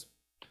 says,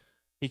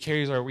 he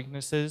carries our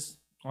weaknesses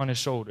on his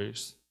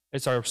shoulders.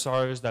 It's our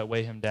sorrows that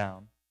weigh him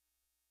down.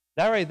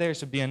 That right there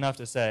should be enough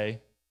to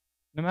say,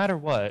 no matter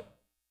what,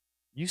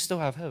 you still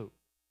have hope.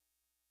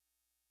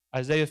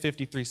 Isaiah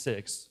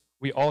 53:6,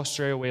 we all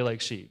stray away like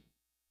sheep.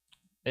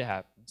 It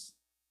happens.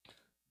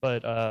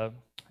 But,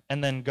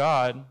 and then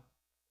God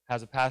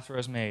has a path for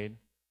us made.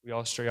 We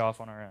all stray off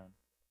on our own.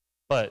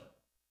 But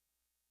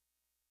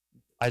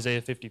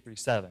Isaiah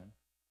 53:7,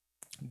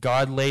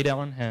 God laid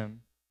on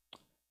him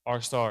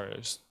our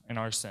sorrows and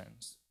our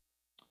sins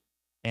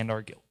and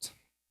our guilt.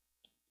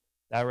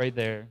 That right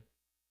there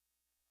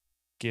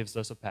gives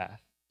us a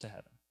path to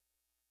heaven.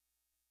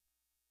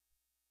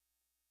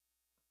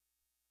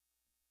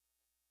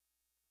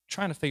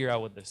 Trying to figure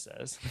out what this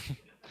says.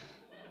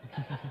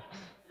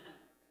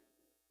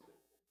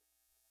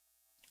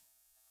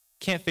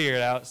 Can't figure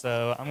it out,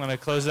 so I'm going to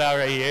close it out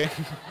right here.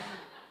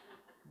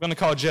 I'm going to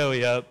call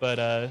Joey up,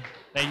 but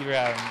thank you for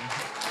having me.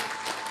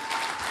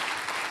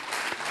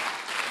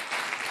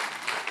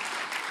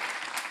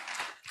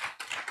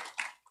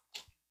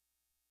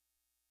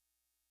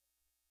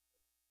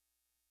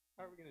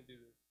 How are we going to do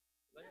this?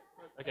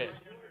 Okay,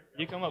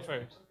 you come up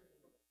first.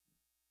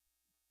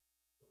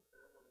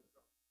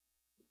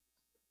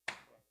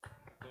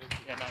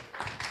 Yeah, no.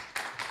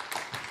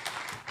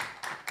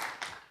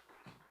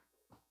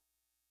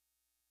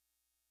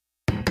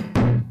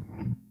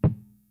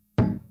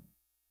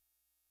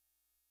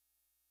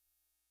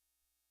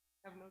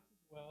 Have notes as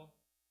well.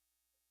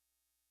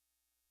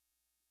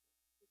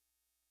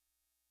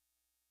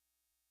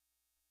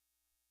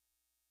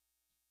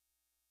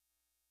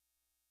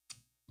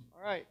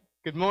 All right,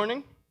 good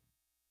morning.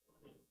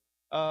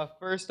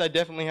 First, I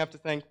definitely have to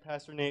thank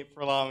Pastor Nate for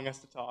allowing us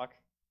to talk.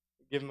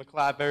 Give him a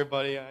clap,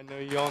 everybody. I know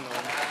you all know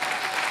him.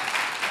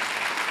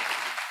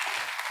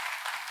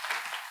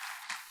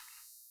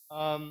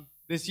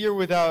 This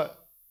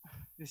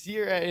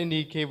year at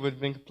Indy Cave would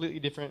have been completely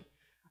different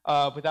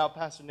without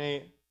Pastor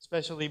Nate,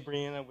 especially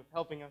Brianna, with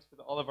helping us with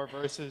all of our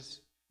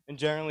verses and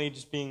generally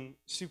just being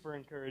super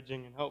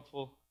encouraging and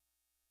helpful.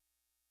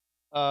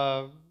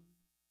 Sorry,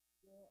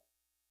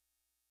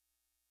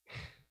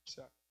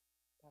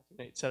 Pastor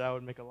Nate said I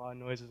would make a lot of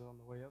noises on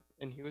the way up,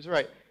 and he was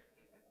right.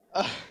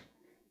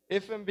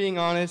 If I'm being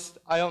honest,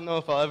 I don't know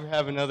if I'll ever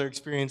have another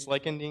experience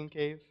like Indian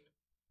Cave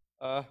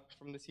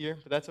from this year,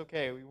 but that's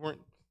okay. We weren't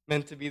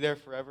meant to be there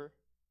forever.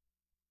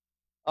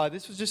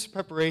 This was just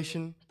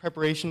preparation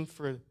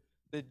for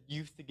the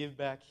youth to give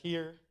back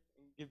here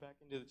and give back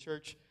into the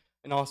church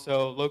and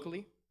also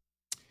locally.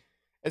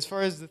 As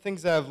far as the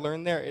things that I've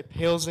learned there, it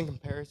pales in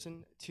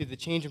comparison to the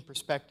change in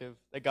perspective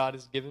that God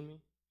has given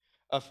me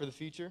for the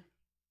future.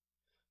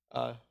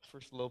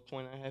 First little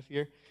point I have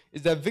here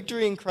is that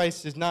victory in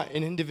Christ is not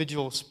an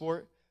individual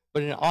sport,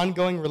 but an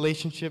ongoing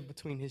relationship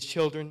between his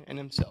children and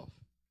himself.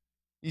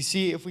 You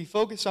see, if we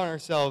focus on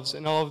ourselves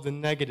and all of the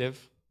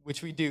negative,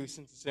 which we do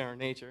since it's in our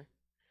nature,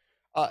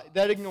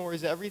 that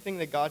ignores everything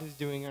that God is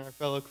doing in our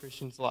fellow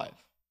Christians'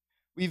 life.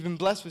 We've been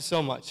blessed with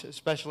so much,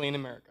 especially in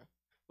America,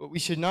 But we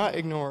should not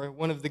ignore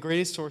one of the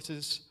greatest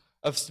sources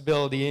of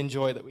stability and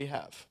joy that we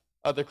have,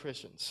 other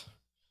Christians.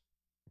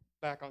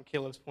 Back on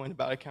Caleb's point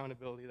about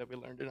accountability that we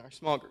learned in our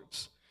small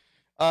groups.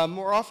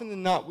 More often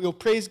than not, we will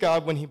praise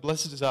God when he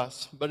blesses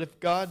us, but if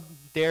God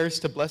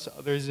dares to bless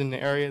others in an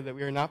area that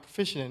we are not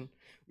proficient in,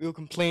 we will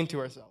complain to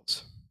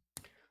ourselves.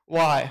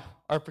 Why?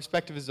 Our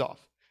perspective is off.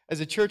 As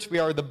a church, we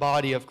are the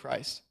body of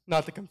Christ,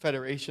 not the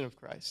confederation of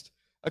Christ.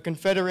 A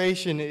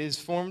confederation is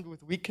formed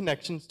with weak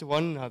connections to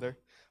one another,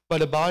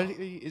 but a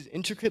body is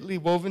intricately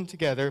woven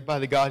together by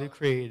the God who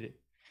created it.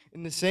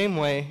 In the same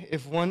way,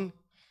 if one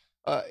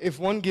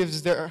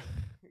gives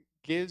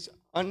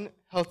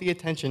unhealthy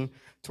attention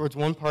towards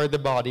one part of the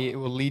body, it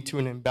will lead to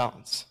an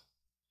imbalance.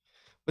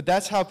 But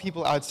that's how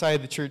people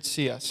outside the church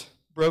see us,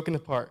 broken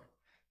apart,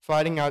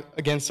 fighting out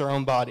against our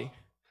own body.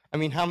 I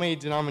mean, how many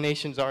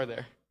denominations are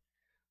there?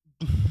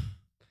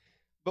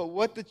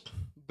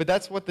 But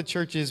that's what the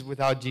church is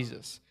without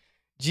Jesus.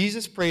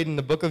 Jesus prayed in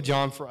the book of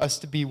John for us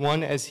to be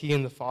one as he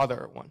and the Father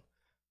are one.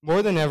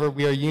 More than ever,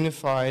 we are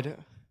unified.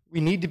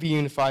 We need to be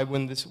unified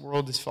when this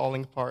world is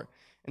falling apart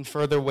and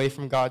further away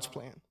from God's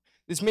plan.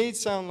 This may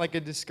sound like a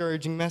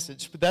discouraging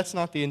message, but that's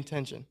not the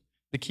intention.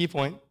 The key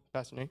point,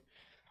 Pastor Nate,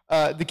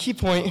 the key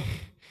point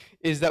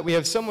is that we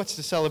have so much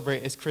to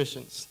celebrate as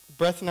Christians. The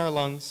breath in our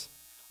lungs,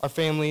 our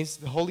families,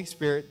 the Holy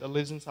Spirit that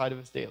lives inside of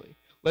us daily.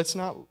 Let's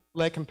not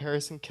let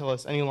comparison kill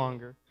us any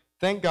longer.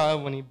 Thank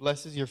God when he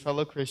blesses your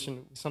fellow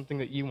Christian with something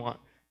that you want.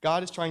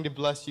 God is trying to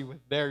bless you with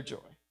their joy.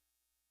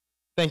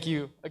 Thank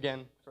you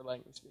again for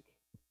letting me speak.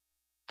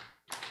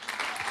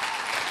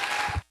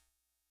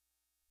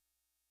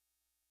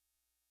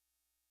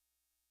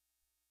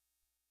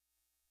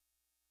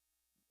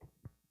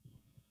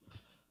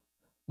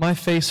 My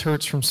face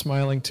hurts from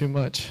smiling too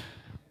much.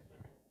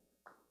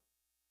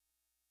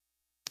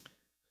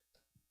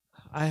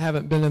 I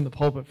haven't been in the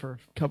pulpit for a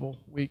couple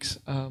weeks,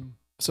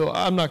 so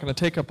I'm not going to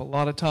take up a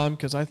lot of time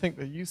because I think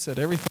that you said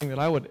everything that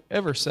I would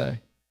ever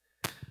say.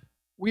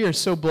 We are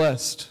so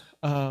blessed.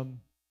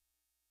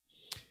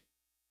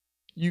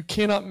 You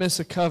cannot miss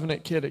a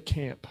covenant kid at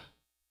camp.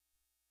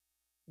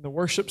 In the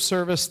worship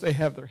service, they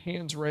have their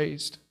hands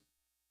raised,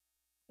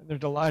 and they're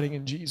delighting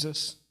in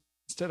Jesus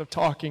instead of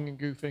talking and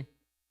goofing.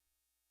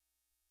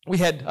 We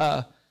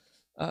had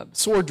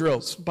sword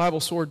drills,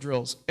 Bible sword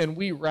drills, and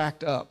we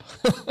racked up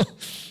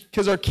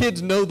because our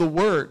kids know the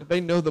Word.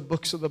 They know the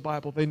books of the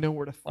Bible. They know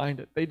where to find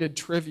it. They did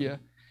trivia,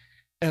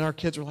 and our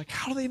kids were like,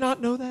 how do they not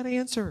know that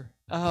answer?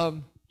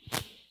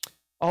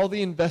 All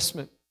the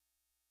investment.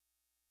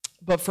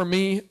 But for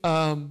me,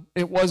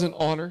 it was an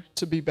honor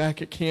to be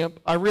back at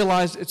camp. I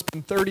realized it's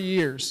been 30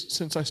 years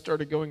since I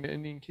started going to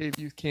Indian Cave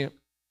Youth Camp.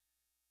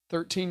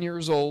 13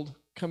 years old,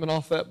 coming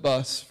off that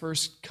bus,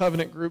 first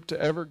covenant group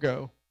to ever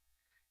go.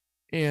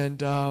 And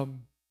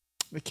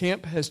the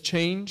camp has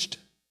changed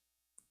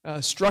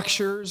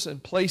structures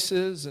and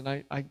places, and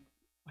I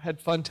had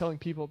fun telling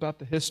people about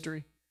the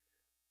history.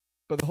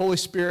 But the Holy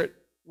Spirit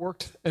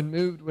worked and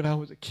moved when I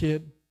was a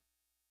kid,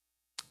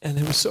 and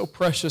it was so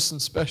precious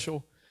and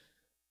special.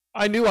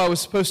 I knew I was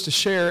supposed to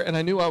share, and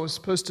I knew I was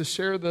supposed to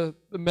share the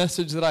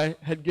message that I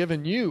had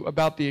given you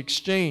about the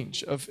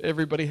exchange of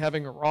everybody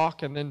having a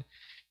rock, and then,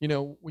 you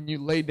know, when you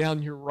lay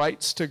down your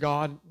rights to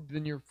God,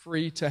 then you're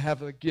free to have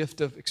the gift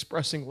of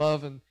expressing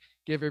love and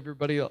give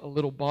everybody a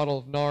little bottle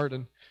of nard.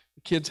 And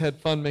the kids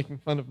had fun making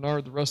fun of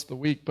nard the rest of the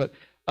week. But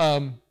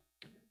I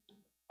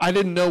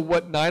didn't know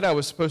what night I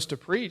was supposed to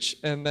preach.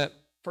 And that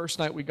first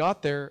night we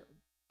got there,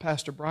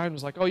 Pastor Brian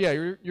was like, oh,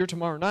 yeah, you're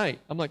tomorrow night.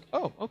 I'm like,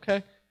 oh,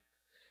 okay.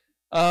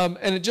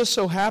 And it just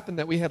so happened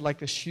that we had like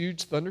this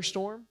huge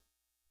thunderstorm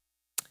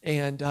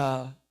and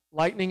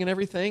lightning and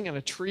everything, and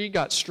a tree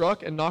got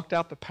struck and knocked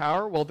out the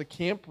power. Well, the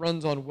camp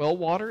runs on well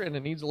water, and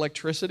it needs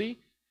electricity.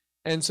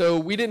 And so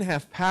we didn't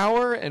have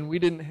power, and we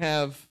didn't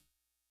have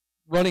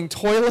running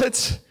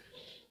toilets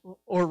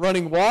or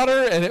running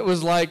water, and it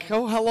was like,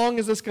 oh, how long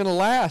is this going to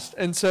last?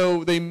 And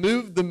so they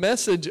moved the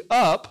message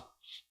up.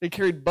 They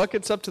carried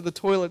buckets up to the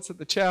toilets at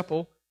the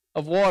chapel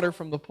of water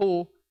from the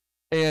pool.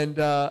 And,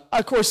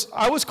 of course,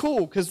 I was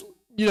cool because,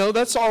 you know,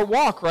 that's our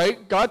walk,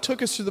 right? God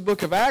took us through the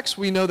book of Acts.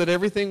 We know that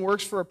everything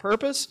works for a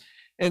purpose.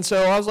 And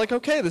so I was like,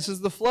 okay, this is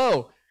the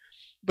flow.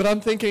 But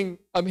I'm thinking,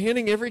 I'm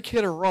handing every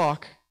kid a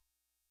rock,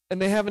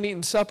 and they haven't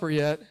eaten supper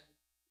yet.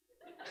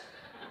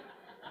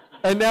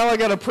 And now I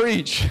got to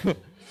preach.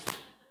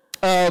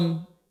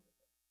 But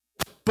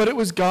it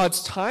was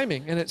God's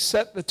timing, and it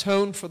set the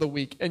tone for the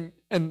week.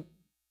 And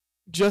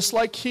just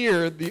like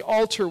here, the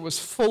altar was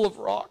full of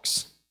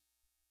rocks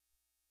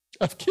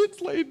of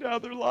kids laying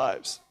down their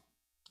lives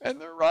and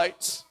their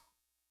rights.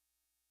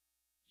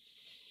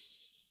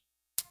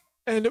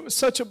 And it was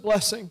such a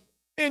blessing.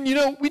 And, you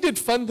know, we did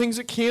fun things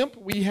at camp.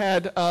 We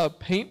had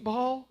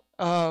paintball.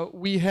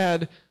 We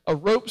had a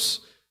ropes,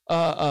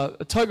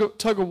 a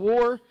tug of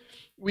war.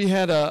 We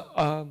had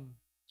a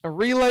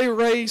relay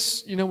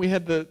race. You know, we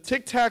had the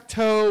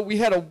tic-tac-toe. We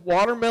had a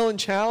watermelon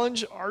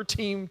challenge. Our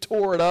team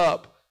tore it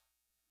up.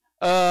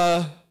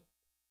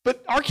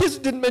 But our kids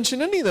didn't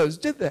mention any of those,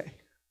 did they?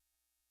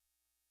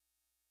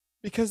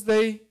 Because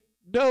they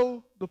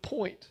know the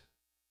point,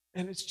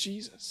 and it's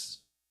Jesus.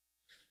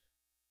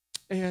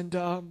 And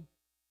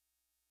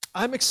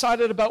I'm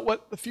excited about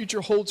what the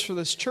future holds for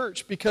this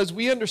church because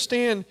we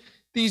understand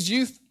these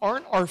youth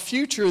aren't our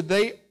future,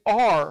 they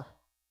are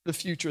the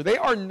future. They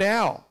are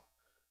now.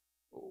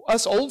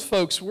 Us old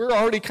folks, we're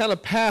already kind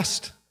of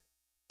past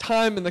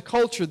time in the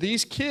culture.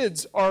 These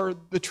kids are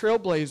the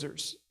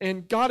trailblazers.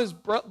 And God has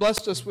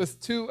blessed us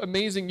with two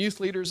amazing youth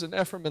leaders in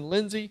Ephraim and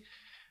Lindsay.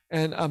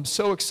 And I'm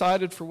so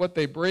excited for what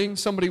they bring.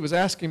 Somebody was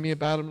asking me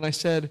about them, and I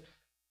said,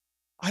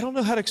 I don't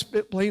know how to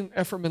explain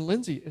Ephraim and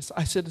Lindsay.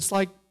 I said, it's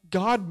like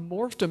God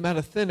morphed them out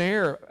of thin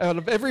air. Out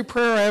of every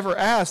prayer I ever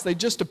asked, they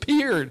just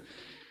appeared.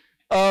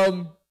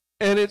 And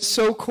it's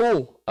so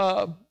cool.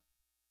 And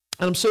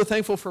I'm so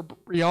thankful for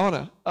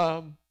Brianna.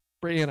 I'm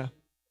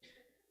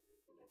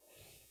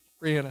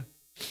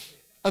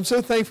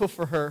so thankful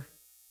for her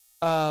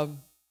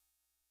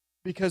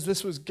because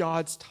this was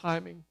God's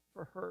timing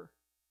for her.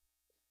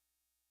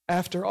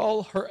 After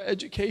all her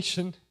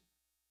education,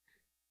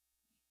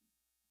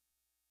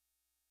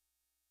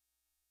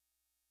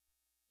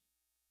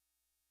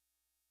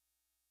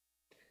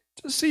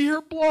 to see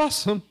her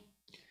blossom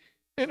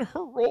in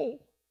her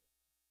role.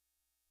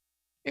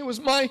 It was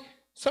my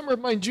summer of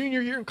my junior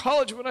year in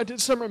college when I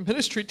did summer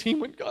ministry team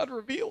when God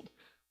revealed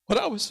what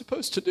I was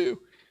supposed to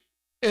do.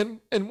 And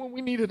when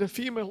we needed a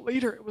female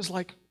leader, it was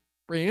like,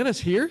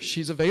 Brianna's here,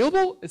 she's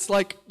available. It's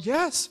like,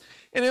 yes.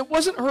 And it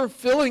wasn't her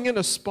filling in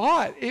a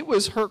spot, it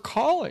was her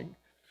calling.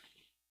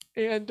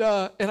 And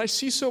I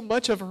see so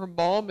much of her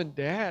mom and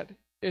dad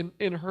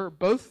in her,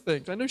 both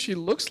things. I know she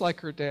looks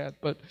like her dad,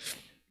 but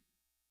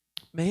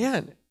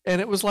man,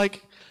 and it was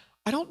like,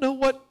 I don't know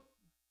what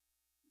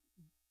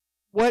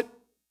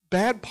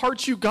bad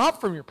parts you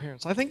got from your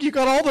parents. I think you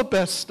got all the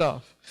best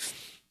stuff.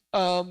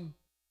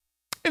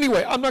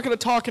 Anyway, I'm not going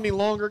to talk any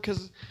longer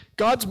because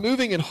God's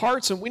moving in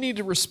hearts and we need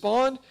to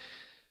respond.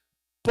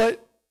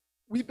 But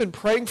we've been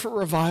praying for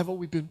revival.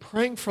 We've been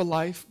praying for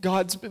life.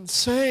 God's been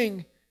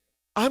saying,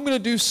 I'm going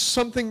to do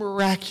something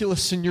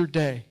miraculous in your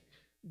day.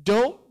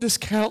 Don't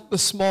discount the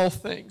small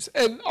things.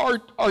 And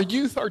our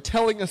youth are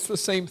telling us the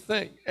same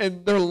thing.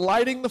 And they're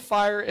lighting the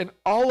fire in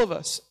all of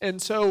us. And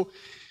so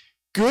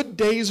good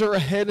days are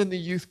ahead in the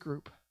youth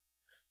group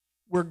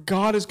where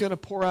God is going to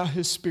pour out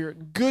his Spirit.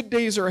 And good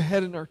days are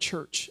ahead in our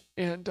church.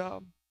 And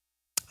I'm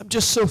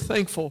just so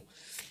thankful.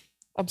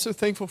 I'm so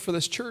thankful for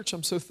this church.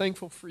 I'm so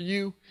thankful for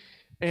you.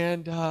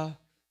 And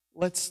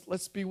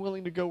let's be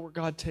willing to go where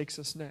God takes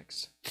us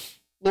next.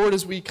 Lord,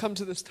 as we come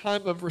to this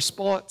time of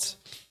response,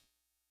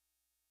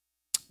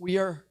 we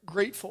are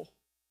grateful.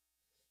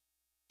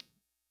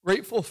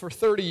 Grateful for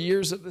 30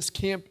 years of this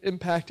camp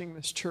impacting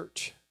this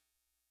church.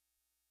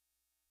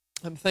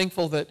 I'm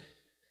thankful that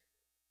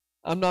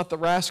I'm not the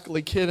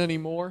rascally kid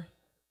anymore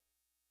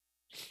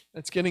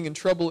that's getting in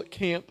trouble at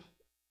camp.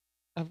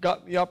 I've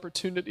gotten the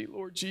opportunity,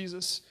 Lord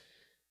Jesus,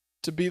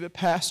 to be the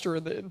pastor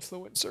and the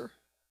influencer.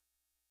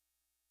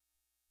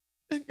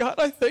 And God,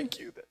 I thank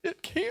you that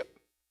at camp,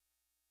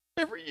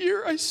 every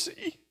year I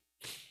see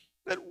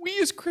that we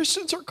as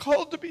Christians are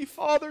called to be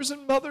fathers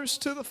and mothers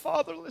to the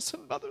fatherless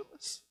and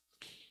motherless.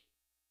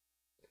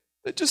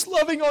 That just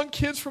loving on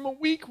kids from a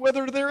week,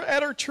 whether they're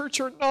at our church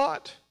or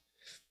not,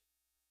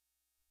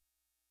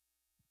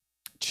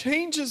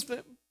 changes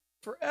them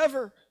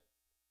forever.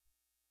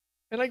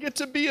 And I get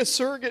to be a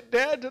surrogate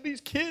dad to these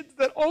kids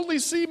that only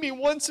see me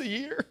once a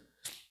year.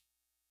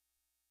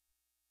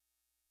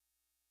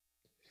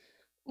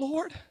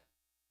 Lord,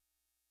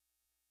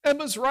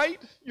 Emma's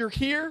right. You're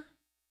here.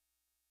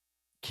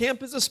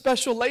 Camp is a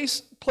special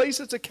place.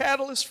 It's a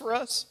catalyst for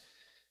us.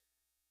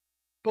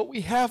 But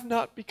we have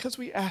not because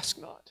we ask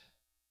not.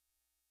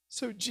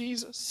 So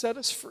Jesus, set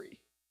us free.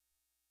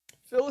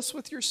 Fill us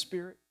with your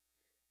Spirit.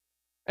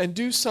 And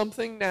do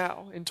something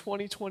now in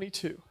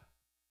 2022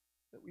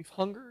 that we've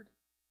hungered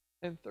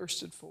and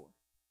thirsted for.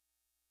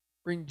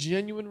 Bring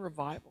genuine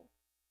revival.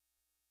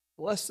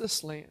 Bless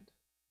this land.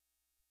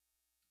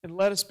 And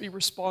let us be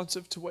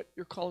responsive to what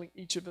you're calling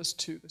each of us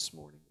to this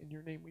morning. In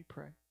your name we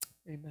pray.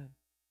 Amen.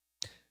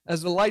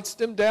 As the lights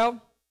dim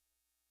down,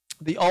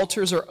 the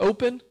altars are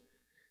open.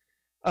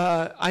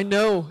 I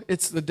know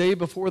it's the day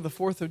before the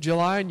 4th of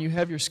July and you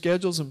have your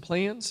schedules and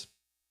plans.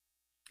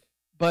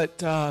 But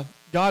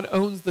God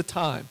owns the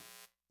time,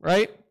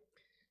 right?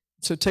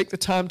 So take the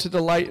time to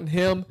delight in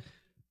him.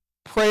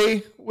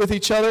 Pray with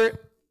each other.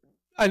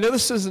 I know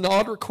this is an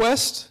odd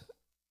request,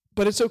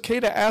 but it's okay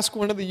to ask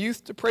one of the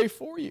youth to pray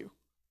for you.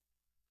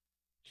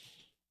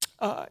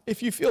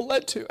 If you feel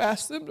led to,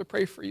 ask them to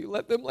pray for you.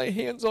 Let them lay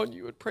hands on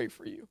you and pray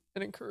for you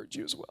and encourage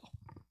you as well.